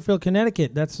 Okay, Fairfield,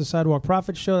 Connecticut. That's the Sidewalk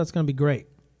Prophets show. That's going to be great.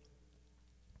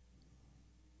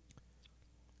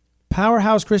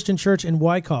 Powerhouse Christian Church in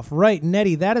Wyckoff. Right,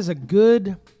 Nettie, that is a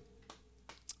good...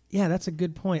 Yeah, that's a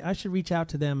good point. I should reach out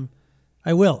to them.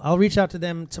 I will. I'll reach out to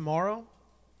them tomorrow.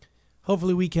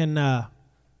 Hopefully we can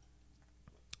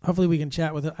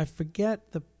chat with it. I forget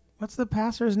what's the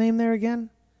pastor's name there again?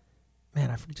 Man,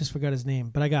 I just forgot his name,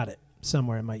 but I got it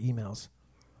somewhere in my emails.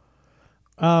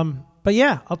 But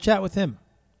yeah, I'll chat with him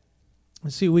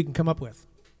and see what we can come up with.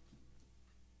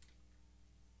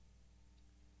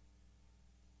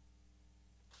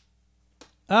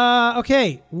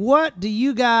 Okay, what do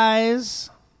you guys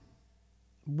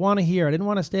want to hear? I didn't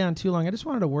want to stay on too long. I just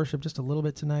wanted to worship just a little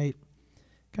bit tonight,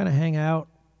 kind of hang out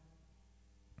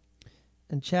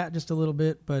and chat just a little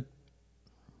bit, but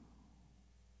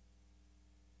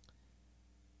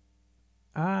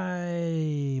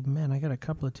I got a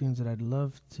couple of tunes that I'd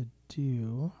love to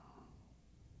do.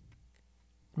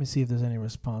 Let me see if there's any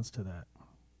response to that.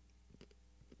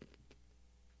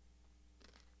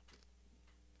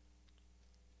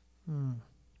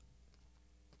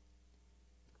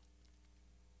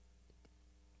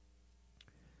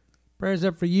 Prayers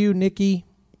up for you, Nikki.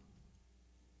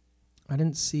 I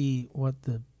didn't see what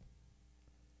the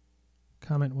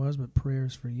comment was, but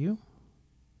prayers for you.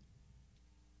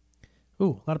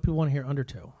 Ooh, a lot of people want to hear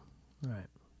Undertow. All right.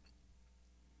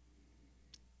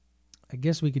 I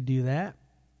guess we could do that.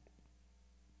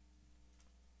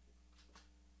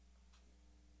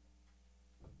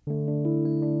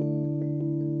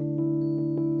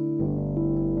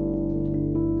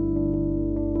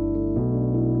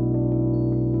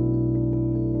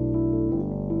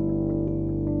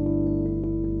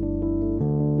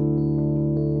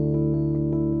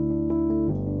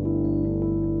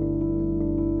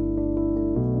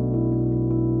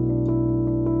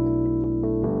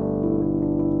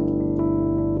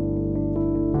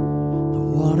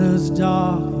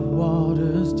 Dark, the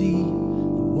water's deep,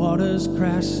 the water's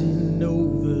crashing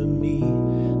over me.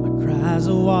 My cries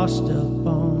are washed up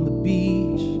on the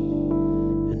beach,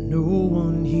 and no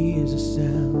one hears a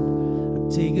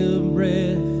sound. I take a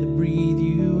breath to breathe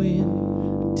you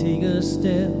in, I take a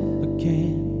step but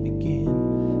can't begin,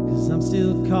 'cause I'm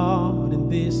still caught in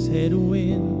this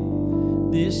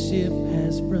headwind. This ship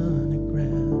has run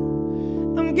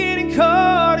aground. I'm getting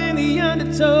caught in the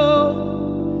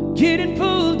undertow, getting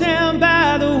pulled down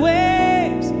by the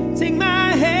waves. Take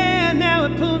my hand now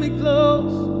and pull me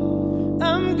close.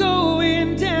 I'm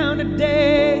going down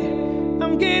today.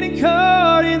 I'm getting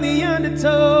caught in the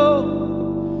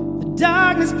undertow. The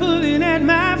darkness pulling at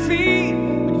my feet,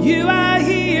 but you are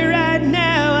here right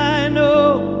now, I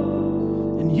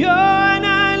know. And you're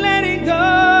not letting go.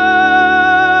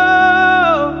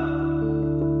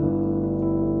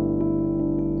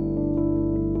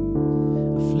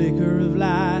 A flicker of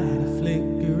light, a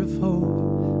flicker of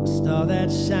hope, a star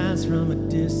that shines from a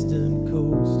distant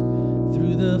coast.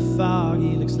 Through the fog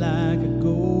he looks like a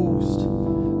ghost,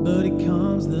 but he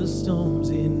calms the storms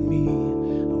in me. I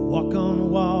walk on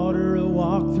water, I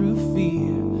walk through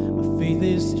fear. My faith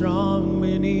is strong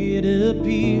when it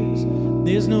appears.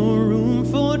 There's no room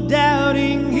for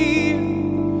doubting here.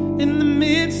 In the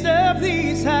midst of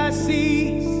these high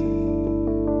seas,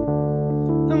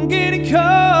 I'm getting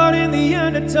caught in the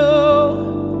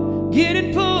undertow,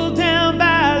 getting pulled down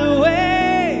by the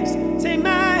waves. Take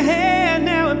my hand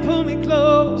now and pull me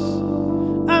close.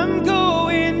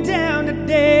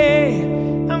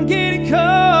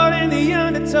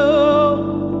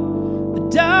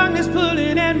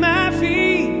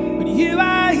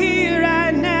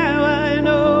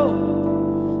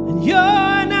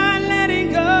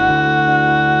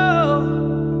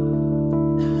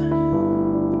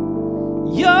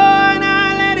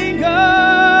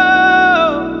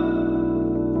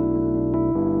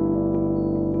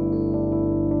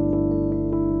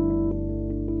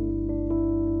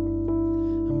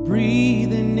 I'm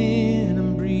breathing in,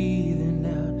 I'm breathing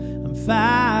out. I'm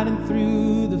fighting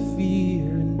through the fear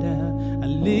and doubt. I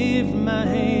lift my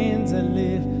hands, I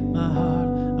lift my heart.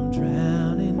 I'm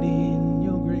drowning in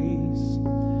your grace.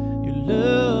 Your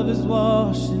love is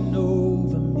washing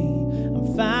over me.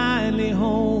 I'm finally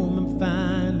home, I'm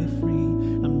finally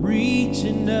free. I'm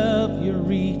reaching up, you're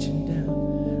reaching down.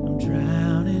 I'm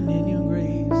drowning in your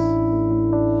grace.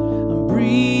 I'm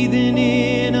breathing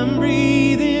in, I'm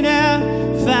breathing out,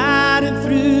 fighting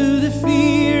through the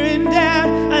fear and doubt.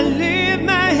 I lift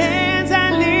my hands,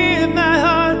 I lift my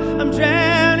heart. I'm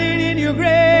drowning in your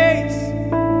grace.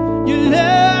 Your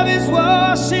love is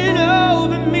washing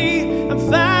over me. I'm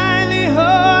finally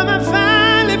home, I'm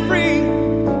finally free.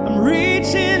 I'm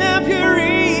reaching up, you're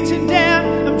reaching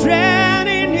down. I'm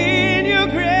drowning in your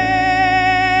grace.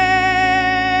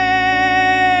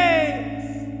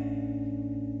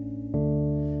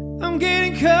 I'm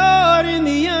getting caught in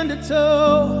the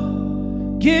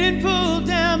undertow, getting pulled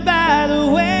down by the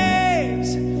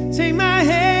waves. Take my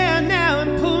hand now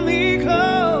and pull me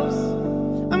close.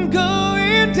 I'm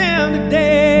going down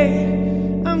today.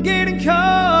 I'm getting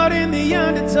caught in the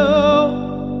undertow,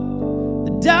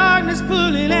 the darkness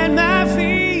pulling at my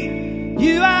feet.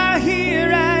 You are here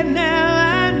right now,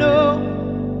 I know,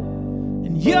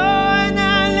 and you're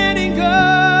not letting go.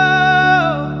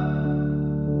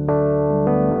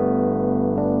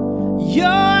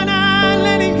 You're not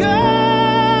letting go.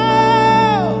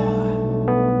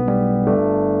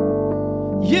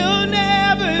 You'll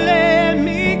never let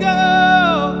me go.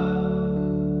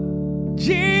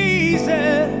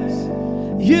 Jesus,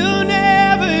 you'll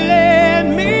never let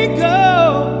me go.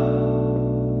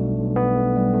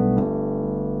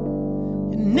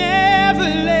 You never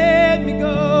let me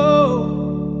go.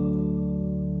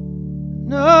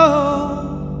 No,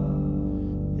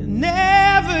 you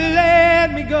never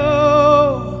let me go.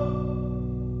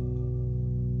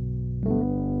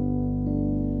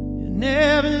 You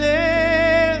never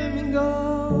let me go.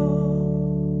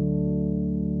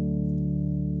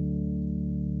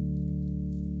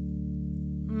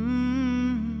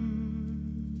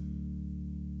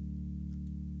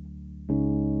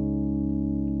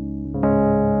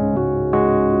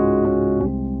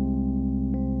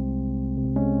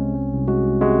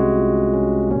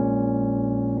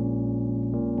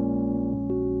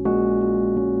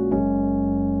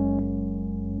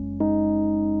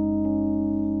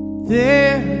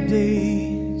 There are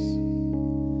days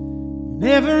when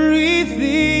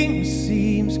everything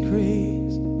seems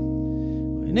crazy,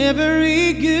 when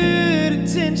every good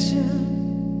intention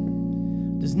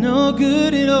does no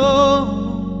good at all.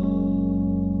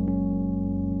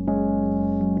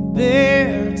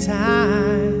 There are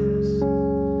times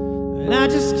when I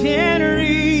just can't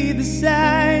read the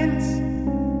signs,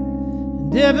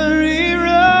 and every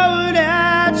road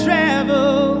I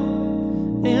travel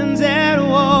ends at a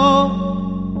wall.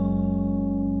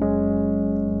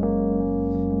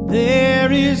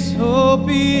 There is hope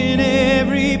in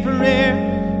every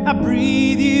prayer. I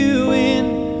breathe you in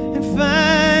and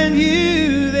find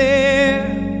you there.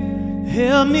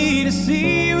 Help me to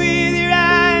see with your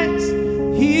eyes,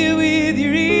 hear with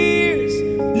your ears,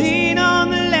 lean on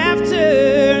the laughter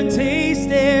and taste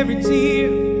every tear.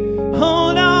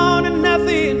 Hold on to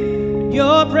nothing but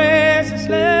your precious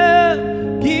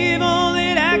love. Give all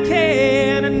that I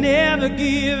can and never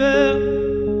give up.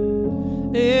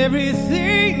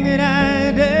 Everything that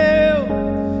I do,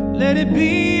 let it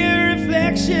be a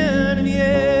reflection of you.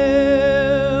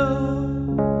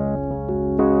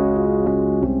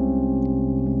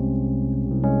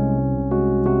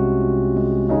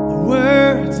 The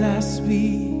words I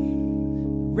speak,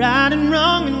 right and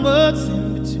wrong and what's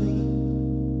in between.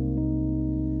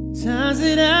 Times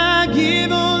that I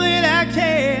give all that I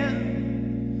can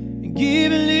and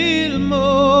give a little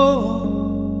more.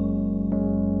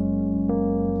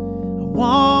 I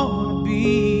want to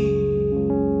be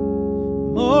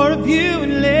more of you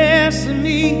and less of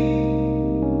me.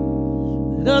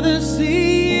 Let others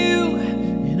see you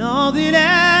in all that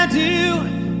I do.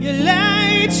 Your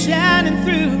light shining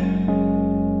through.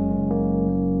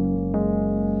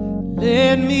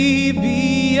 Let me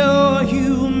be your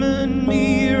human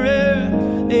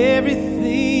mirror.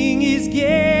 Everything is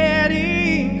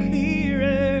getting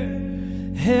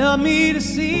clearer. Help me to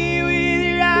see with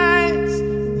your eyes,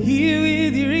 hear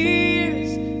with your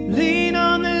ears, lean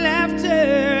on the laughter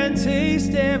and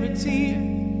taste every tear.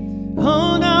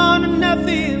 Hold on to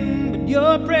nothing but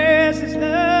your precious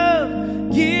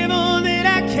love. Give all that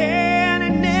I can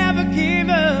and never give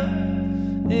up.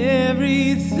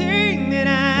 Everything that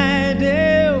I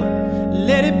do,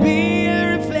 let it be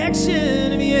a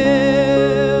reflection of you.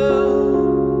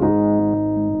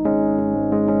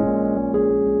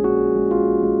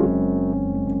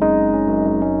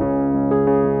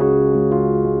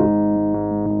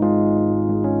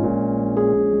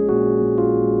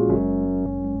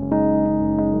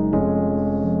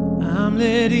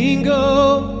 letting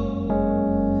go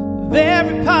of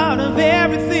every part of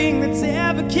everything that's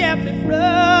ever kept me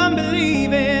from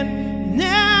believing.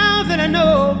 Now that I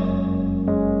know,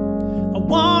 I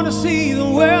want to see the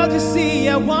world you see.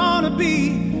 I want to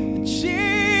be the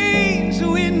change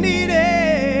we needed.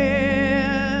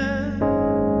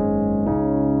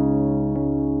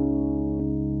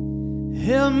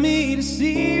 Help me to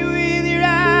see with your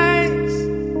eyes.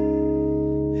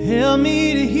 Help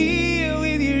me to hear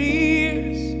with your ears.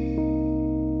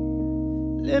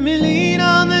 Let me lean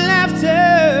on the laughter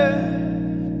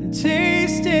and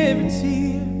taste every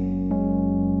tear.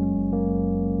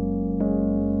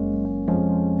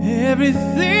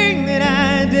 Everything that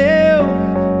I do,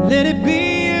 let it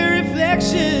be a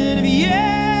reflection of you.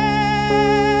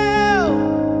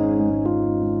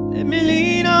 Let me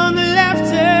lean on the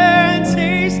laughter and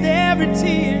taste every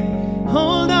tear.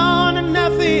 Hold on to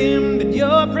nothing but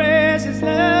your precious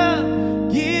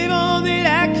love. Give all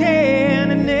that I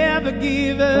can and never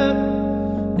give up.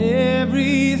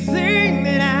 Everything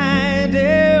that I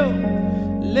do,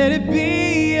 let it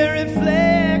be a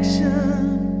reflection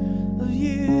of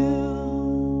you.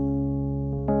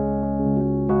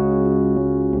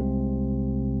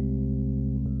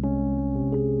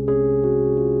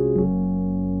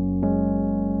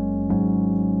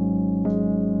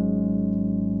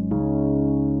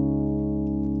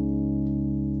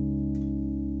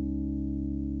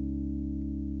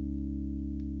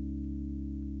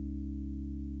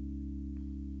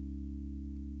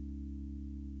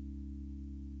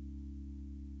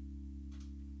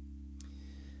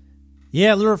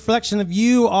 Yeah, a little reflection of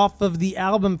you off of the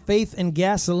album Faith and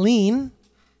Gasoline.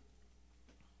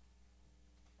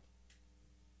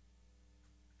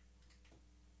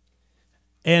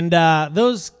 And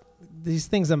these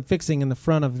things I'm fixing in the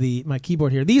front of my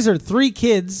keyboard here. These are 3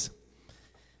 kids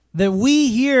that we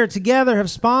here together have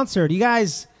sponsored. You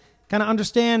guys kind of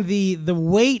understand the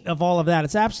weight of all of that.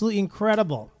 It's absolutely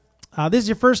incredible. This is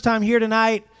your first time here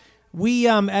tonight. We,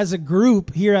 as a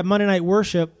group here at Monday Night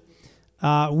Worship,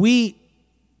 we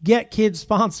get kids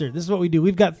sponsored. This is what we do.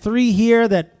 We've got 3 here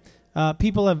that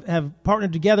people have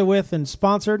partnered together with and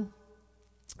sponsored.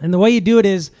 And the way you do it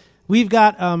is we've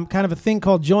got kind of a thing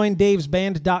called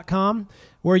joindavesband.com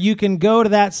where you can go to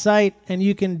that site and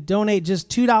you can donate just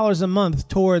 $2 a month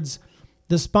towards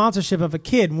the sponsorship of a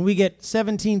kid. When we get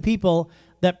 17 people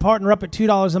that partner up at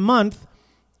 $2 a month,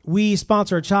 we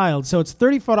sponsor a child. So it's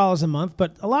 $34 a month,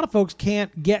 but a lot of folks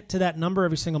can't get to that number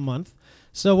every single month.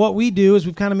 So what we do is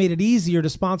we've kind of made it easier to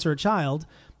sponsor a child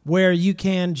where you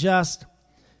can just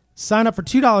sign up for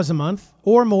 $2 a month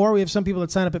or more. We have some people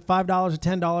that sign up at $5 or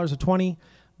 $10 or $20,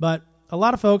 but a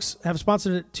lot of folks have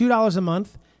sponsored at $2 a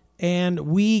month, and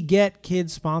we get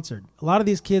kids sponsored. A lot of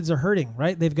these kids are hurting,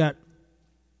 right? They've got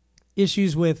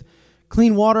issues with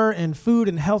clean water and food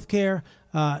and healthcare,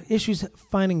 issues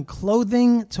finding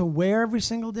clothing to wear every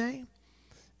single day.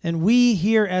 And we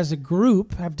here as a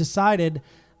group have decided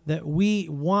that we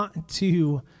want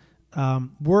to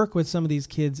work with some of these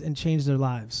kids and change their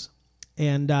lives.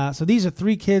 And so these are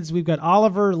 3 kids. We've got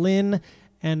Oliver, Lynn,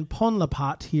 and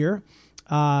Ponlapat here.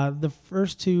 The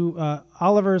first 2,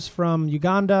 Oliver's from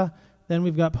Uganda. Then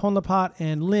we've got Ponlapat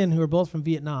and Lynn, who are both from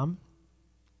Vietnam.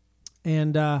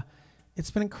 And it's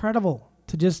been incredible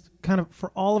to just kind of, for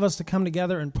all of us to come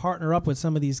together and partner up with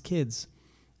some of these kids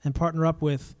and partner up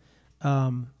with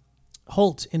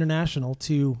Holt International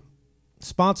to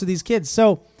sponsor these kids.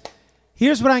 So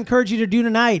here's what I encourage you to do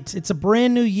tonight. It's a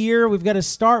brand new year. We've got to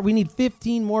start. We need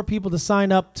 15 more people to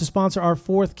sign up to sponsor our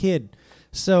 4th kid.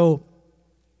 So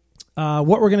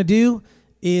what we're going to do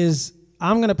is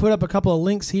I'm going to put up a couple of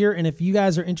links here, and if you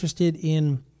guys are interested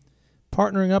in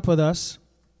partnering up with us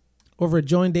over at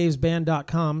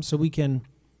joindavesband.com so we can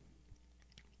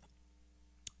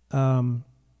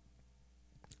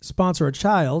sponsor a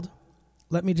child,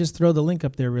 let me just throw the link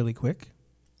up there really quick.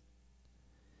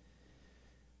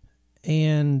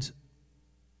 And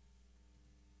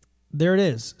there it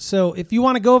is. So if you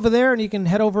want to go over there and you can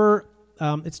head over,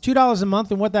 it's $2 a month.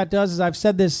 And what that does is I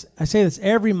say this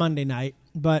every Monday night,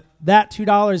 but that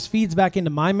 $2 feeds back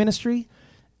into my ministry,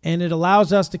 and it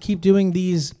allows us to keep doing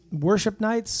these worship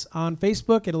nights on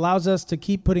Facebook. It allows us to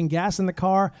keep putting gas in the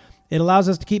car. It allows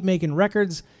us to keep making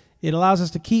records. It allows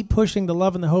us to keep pushing the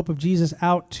love and the hope of Jesus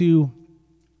out to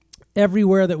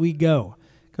everywhere that we go.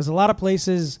 Because a lot of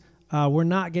places, we're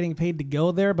not getting paid to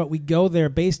go there, but we go there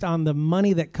based on the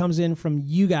money that comes in from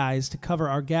you guys to cover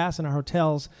our gas and our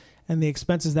hotels and the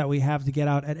expenses that we have to get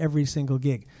out at every single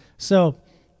gig. So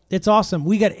it's awesome.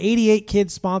 We got 88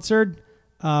 kids sponsored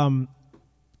on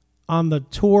the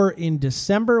tour in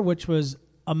December, which was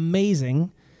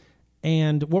amazing.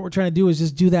 And what we're trying to do is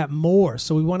just do that more.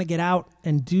 So we want to get out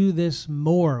and do this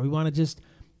more. We want to just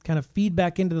kind of feed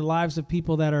back into the lives of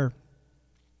people that are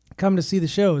coming to see the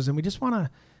shows. And we just want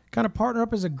to kind of partner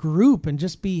up as a group and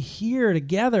just be here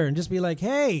together and just be like,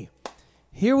 hey,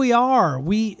 here we are.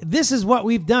 This is what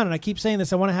we've done. And I keep saying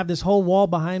this. I want to have this whole wall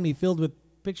behind me filled with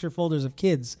picture folders of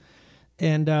kids.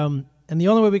 And the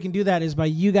only way we can do that is by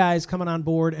you guys coming on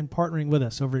board and partnering with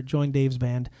us over at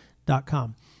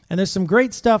joindavesband.com. And there's some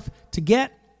great stuff to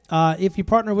get. If you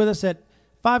partner with us at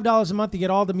 $5 a month, you get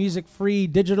all the music free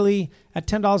digitally. At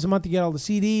 $10 a month, you get all the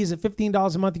CDs. At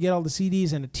 $15 a month, you get all the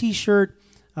CDs and a T-shirt.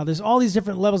 There's all these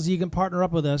different levels that you can partner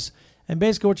up with us. And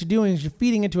basically what you're doing is you're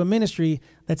feeding into a ministry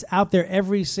that's out there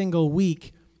every single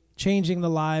week, changing the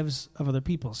lives of other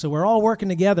people. So we're all working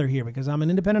together here because I'm an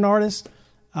independent artist,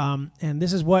 and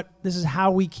this is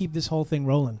how we keep this whole thing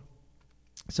rolling.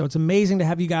 So it's amazing to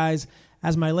have you guys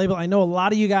as my label. I know a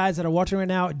lot of you guys that are watching right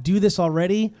now do this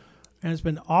already, and it's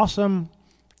been awesome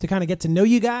to kind of get to know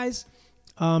you guys.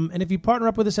 And if you partner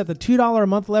up with us at the $2 a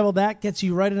month level, that gets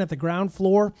you right in at the ground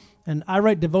floor. And I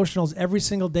write devotionals every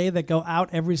single day that go out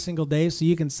every single day, so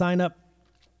you can sign up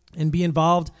and be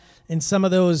involved in some of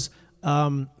those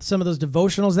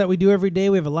devotionals that we do every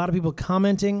day. We have a lot of people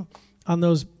commenting on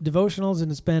those devotionals,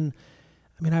 and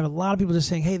I have a lot of people just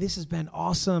saying, hey, this has been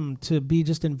awesome to be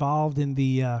just involved in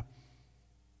the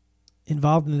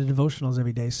devotionals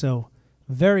every day. So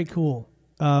very cool.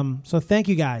 So thank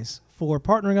you guys for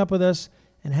partnering up with us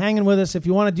and hanging with us. If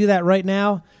you want to do that right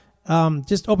now,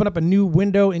 just open up a new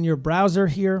window in your browser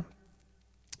here.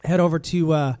 Head over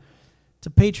to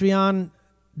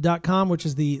patreon.com, which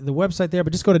is the website there,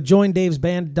 but just go to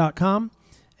joindavesband.com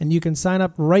and you can sign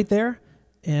up right there,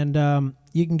 and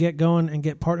you can get going and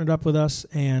get partnered up with us,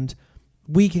 and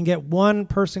we can get one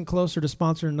person closer to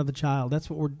sponsoring another child. That's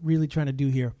what we're really trying to do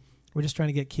here. We're just trying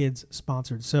to get kids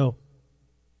sponsored. So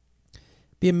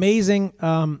be amazing.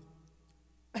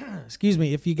 Excuse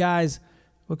me, if you guys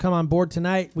will come on board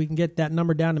tonight, we can get that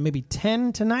number down to maybe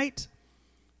 10 tonight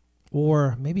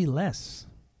or maybe less.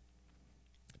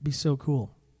 It'd be so cool.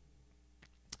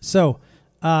 So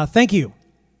thank you.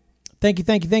 Thank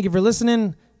you for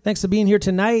listening. Thanks for being here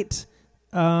tonight.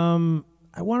 I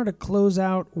wanted to close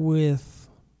out with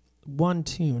one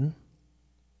tune.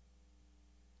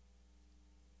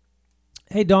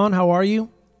 Hey, Dawn, how are you?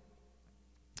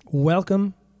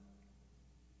 Welcome.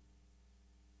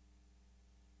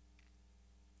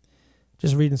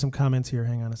 Just reading some comments here.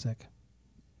 Hang on a sec.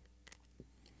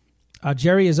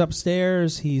 Jerry is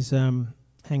upstairs. He's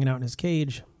hanging out in his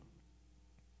cage.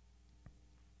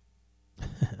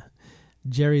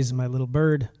 Jerry's my little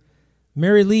bird.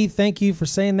 Mary Lee, thank you for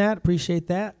saying that. Appreciate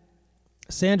that.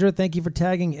 Sandra, thank you for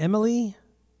tagging Emily.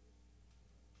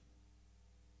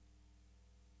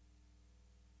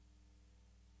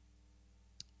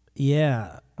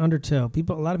 Yeah, Undertow.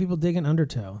 A lot of people digging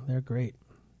Undertow. They're great.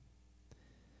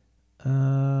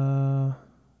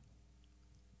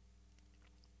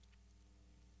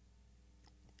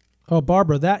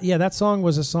 Barbara, that song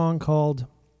was a song called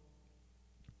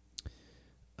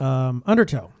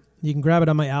Undertow. You can grab it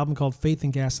on my album called Faith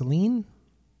and Gasoline.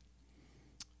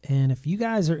 And if you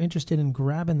guys are interested in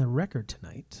grabbing the record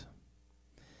tonight,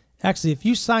 actually, if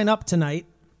you sign up tonight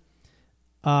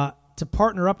to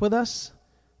partner up with us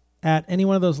at any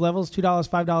one of those levels, $2,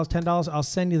 $5, $10, I'll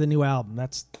send you the new album.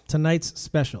 That's tonight's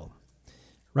special,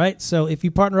 right? So if you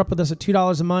partner up with us at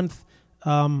 $2 a month,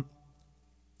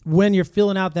 when you're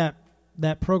filling out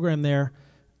that program there,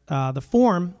 the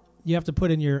form, you have to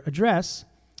put in your address,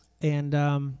 and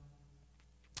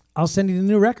I'll send you the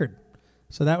new record.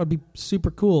 So that would be super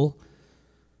cool.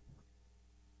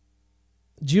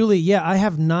 Julie, yeah, I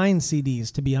have 9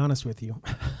 CDs, to be honest with you.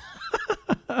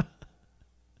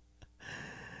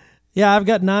 Yeah, I've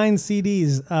got 9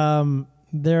 CDs.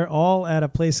 They're all at a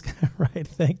place, right?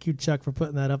 Thank you, Chuck, for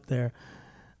putting that up there.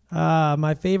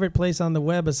 My favorite place on the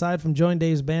web, aside from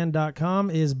joindavesband.com,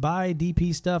 is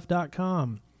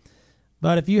buydpstuff.com.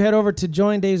 But if you head over to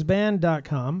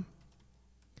joindavesband.com,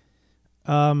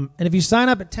 and if you sign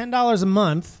up at $10 a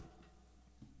month,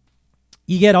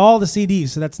 you get all the CDs.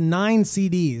 So that's 9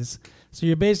 CDs. So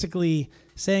you're basically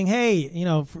saying, hey,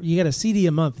 you get a CD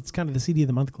a month. It's kind of the CD of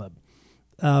the month club.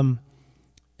 And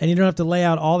you don't have to lay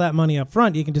out all that money up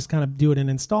front. You can just kind of do it in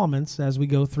installments as we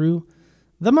go through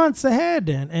the months ahead.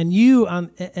 And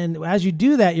as you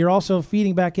do that, you're also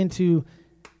feeding back into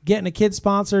getting a kid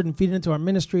sponsored and feeding into our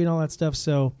ministry and all that stuff.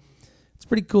 So it's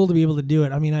pretty cool to be able to do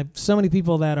it. I mean, I have so many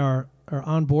people that are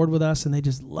on board with us, and they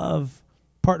just love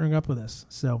partnering up with us.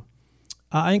 So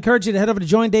I encourage you to head over to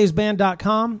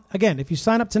joindavesband.com. Again, if you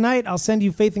sign up tonight, I'll send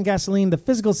you Faith and Gasoline, the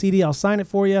physical CD. I'll sign it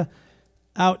for you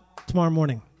out tomorrow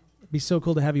morning. It'd be so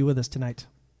cool to have you with us tonight.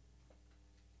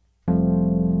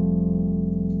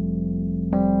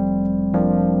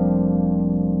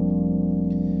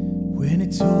 When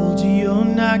it told you you're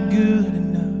not good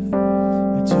enough,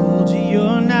 when it told you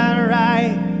you're not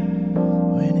right,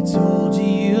 when it told you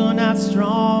you're not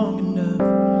strong enough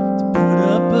to put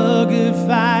up a good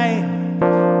fight,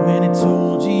 when it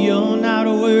told you you're not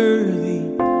worthy,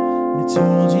 when it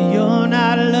told you you're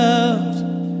not loved,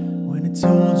 when it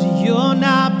told you you're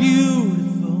not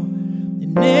beautiful,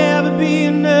 you'll never be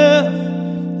enough.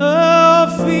 Oh,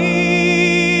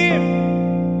 fear,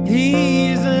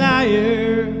 he's a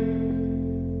liar.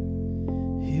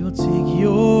 He'll take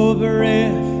your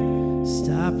breath,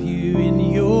 stop you in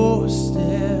your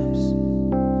steps.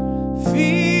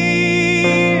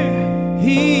 Fear,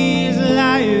 he's a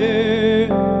liar.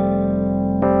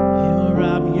 He'll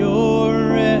rob your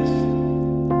rest,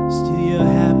 steal your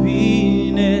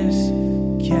happiness,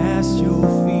 cast your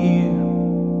fear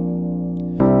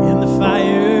in the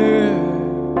fire.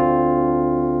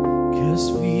 'Cause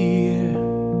fear,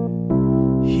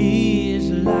 he is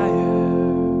a liar.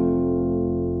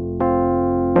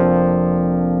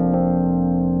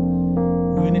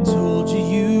 When it told you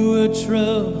you were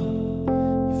trouble,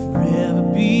 you'd forever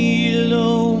be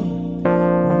alone.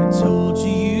 When it told you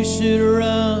you should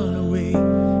run away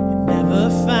and never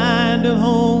find a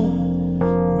home.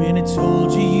 When it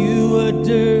told you you were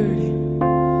dirty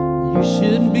and you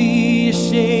shouldn't be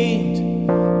ashamed.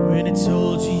 When it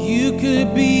told you you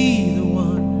could be the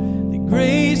one that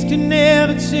grace could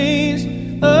never change.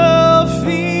 Oh,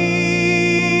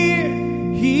 fear,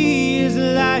 he is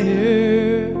a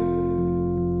liar.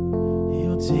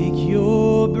 He'll take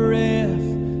your breath,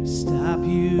 stop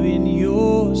you in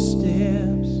your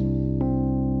steps.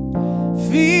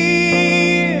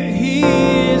 Fear, he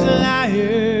is a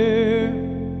liar.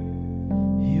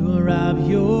 He will rob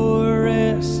your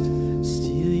rest,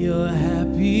 steal your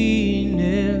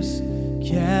happiness,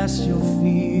 cast your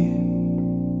fear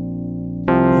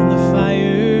in the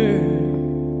fire.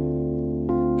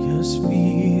 'Cause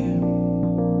fear,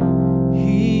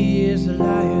 he is a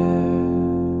liar.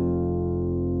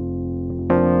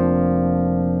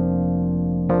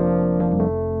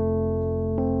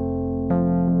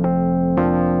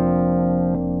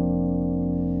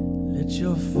 Let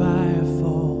your fire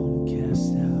fall and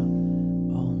cast out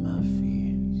all my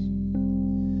fears.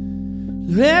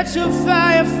 Let your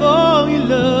fire fall, your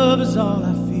love is all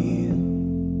I feel.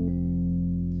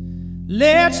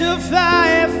 Let your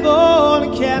fire fall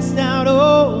and cast out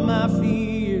all my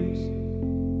fears.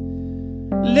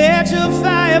 Let your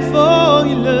fire fall,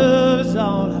 your love is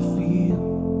all I feel.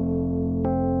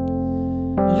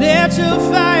 Let your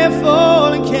fire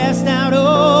fall and cast out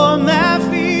all my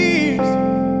fears.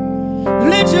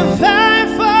 Let your fire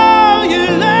fall,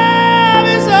 your love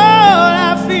is all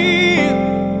I feel.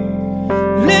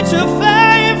 Let your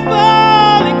fire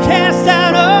fall and cast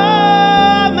out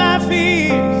all my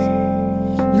fears.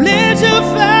 Let your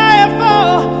fire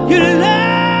fall, your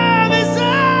love is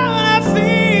all I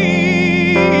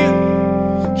feel.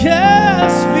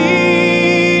 'Cause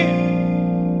fear,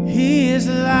 he is a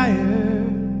liar.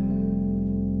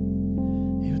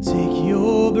 He'll take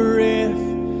your breath,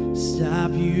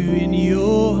 stop you in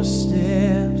your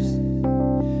steps.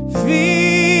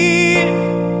 Fear,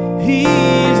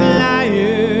 he's a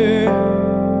liar.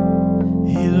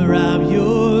 He'll rob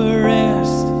your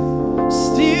rest,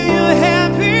 steal your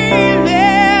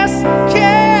happiness,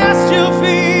 cast your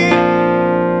fear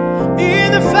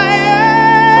in the fire.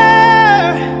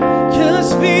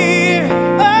 'Cause fear,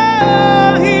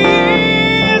 oh, he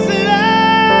is a liar.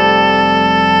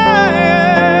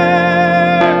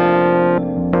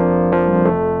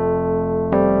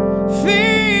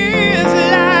 Fear is a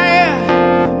liar.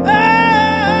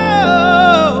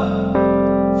 Oh,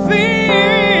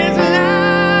 fear is a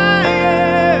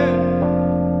liar.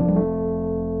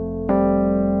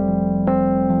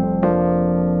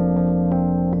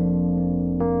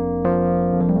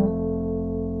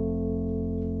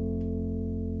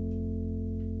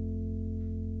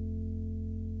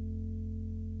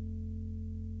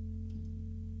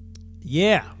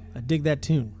 Yeah, I dig that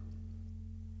tune.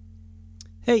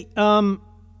 Hey,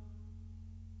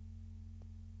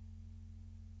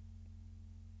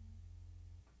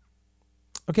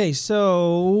 okay,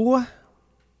 so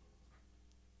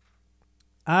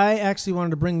I actually wanted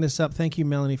to bring this up. Thank you,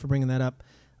 Melanie, for bringing that up.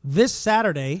 This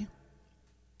Saturday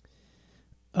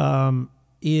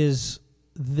is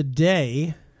the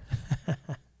day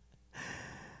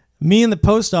me and the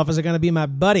post office are going to be my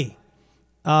buddy.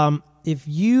 If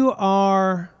you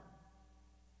are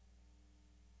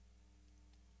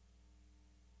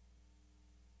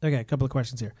Okay, a couple of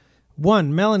questions here.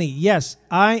 One, Melanie, yes,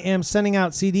 I am sending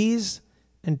out CDs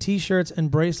and T-shirts and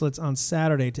bracelets on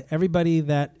Saturday to everybody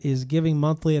that is giving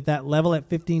monthly at that level at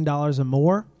 $15 or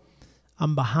more.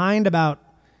 I'm behind about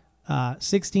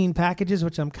 16 packages,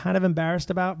 which I'm kind of embarrassed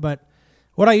about, but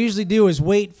what I usually do is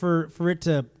wait for it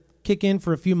to kick in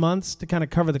for a few months to kind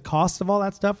of cover the cost of all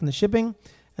that stuff and the shipping,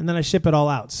 and then I ship it all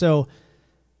out. So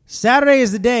Saturday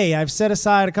is the day. I've set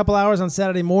aside a couple hours on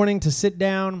Saturday morning to sit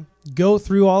down, go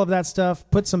through all of that stuff,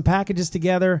 put some packages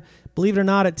together. Believe it or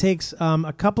not, it takes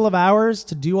a couple of hours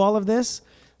to do all of this.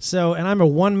 So, and I'm a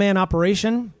one-man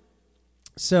operation.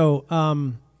 So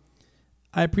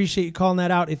I appreciate you calling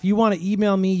that out. If you want to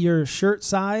email me your shirt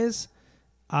size,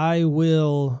 I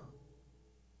will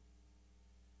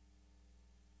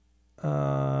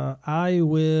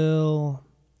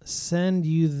send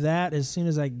you that as soon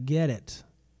as I get it.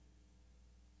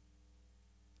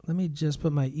 Let me just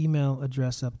put my email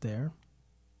address up there.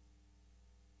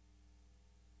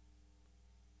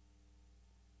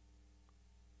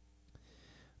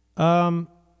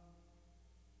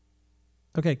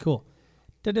 Okay, cool.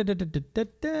 So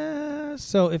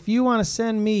if you want to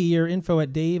send me your info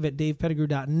at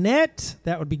dave@davepettigrew.net,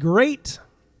 that would be great.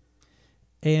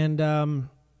 And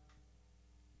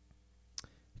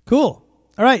cool.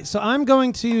 All right, so I'm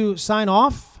going to sign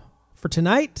off for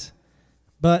tonight,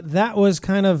 but that was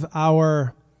kind of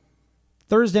our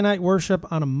Thursday night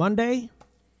worship on a Monday.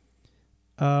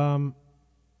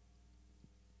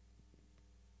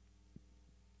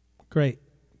 Great.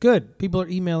 Good. People are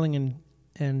emailing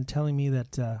and telling me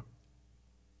that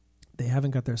they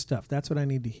haven't got their stuff. That's what I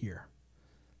need to hear.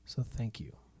 So thank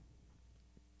you.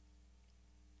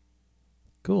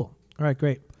 Cool. All right,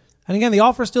 great. And again, the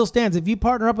offer still stands. If you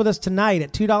partner up with us tonight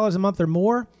at $2 a month or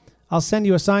more, I'll send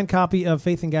you a signed copy of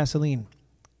Faith and Gasoline.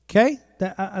 Okay?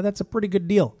 That's a pretty good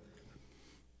deal.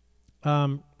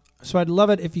 So I'd love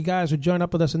it if you guys would join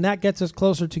up with us, and that gets us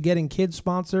closer to getting kids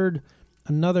sponsored,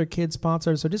 another kid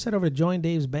sponsored. So just head over to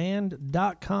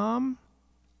joindavesband.com,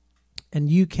 and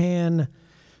you can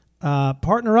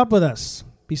partner up with us.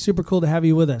 Be super cool to have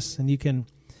you with us, and you can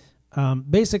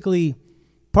basically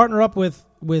partner up with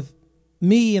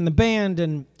me and the band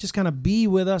and just kind of be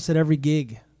with us at every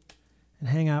gig and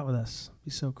hang out with us.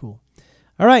 Be so cool.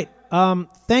 All right.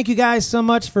 Thank you guys so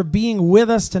much for being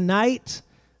with us tonight.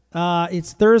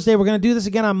 It's Thursday. We're going to do this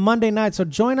again on Monday night. So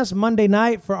join us Monday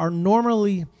night for our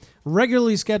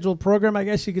regularly scheduled program, I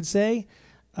guess you could say.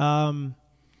 But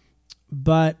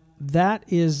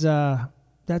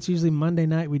that's usually Monday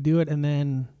night we do it. And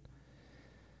then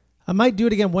I might do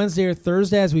it again Wednesday or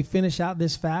Thursday as we finish out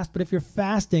this fast. But if you're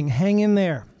fasting, hang in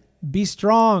there. Be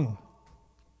strong.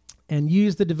 And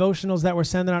use the devotionals that we're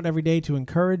sending out every day to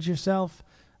encourage yourself.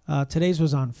 Today's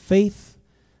was on faith,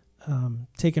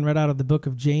 taken right out of the book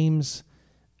of James.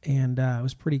 And it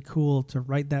was pretty cool to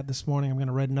write that this morning. I'm going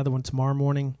to write another one tomorrow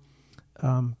morning.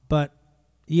 But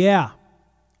yeah,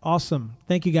 awesome.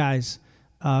 Thank you guys.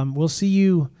 We'll see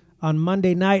you on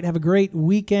Monday night. Have a great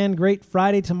weekend, great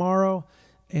Friday tomorrow.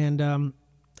 And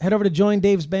head over to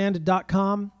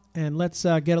joindavesband.com and let's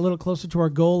get a little closer to our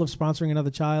goal of sponsoring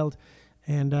another child.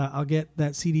 And I'll get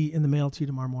that CD in the mail to you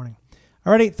tomorrow morning.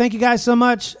 All righty. Thank you guys so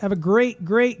much. Have a great,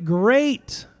 great,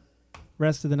 great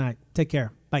rest of the night. Take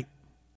care. Bye.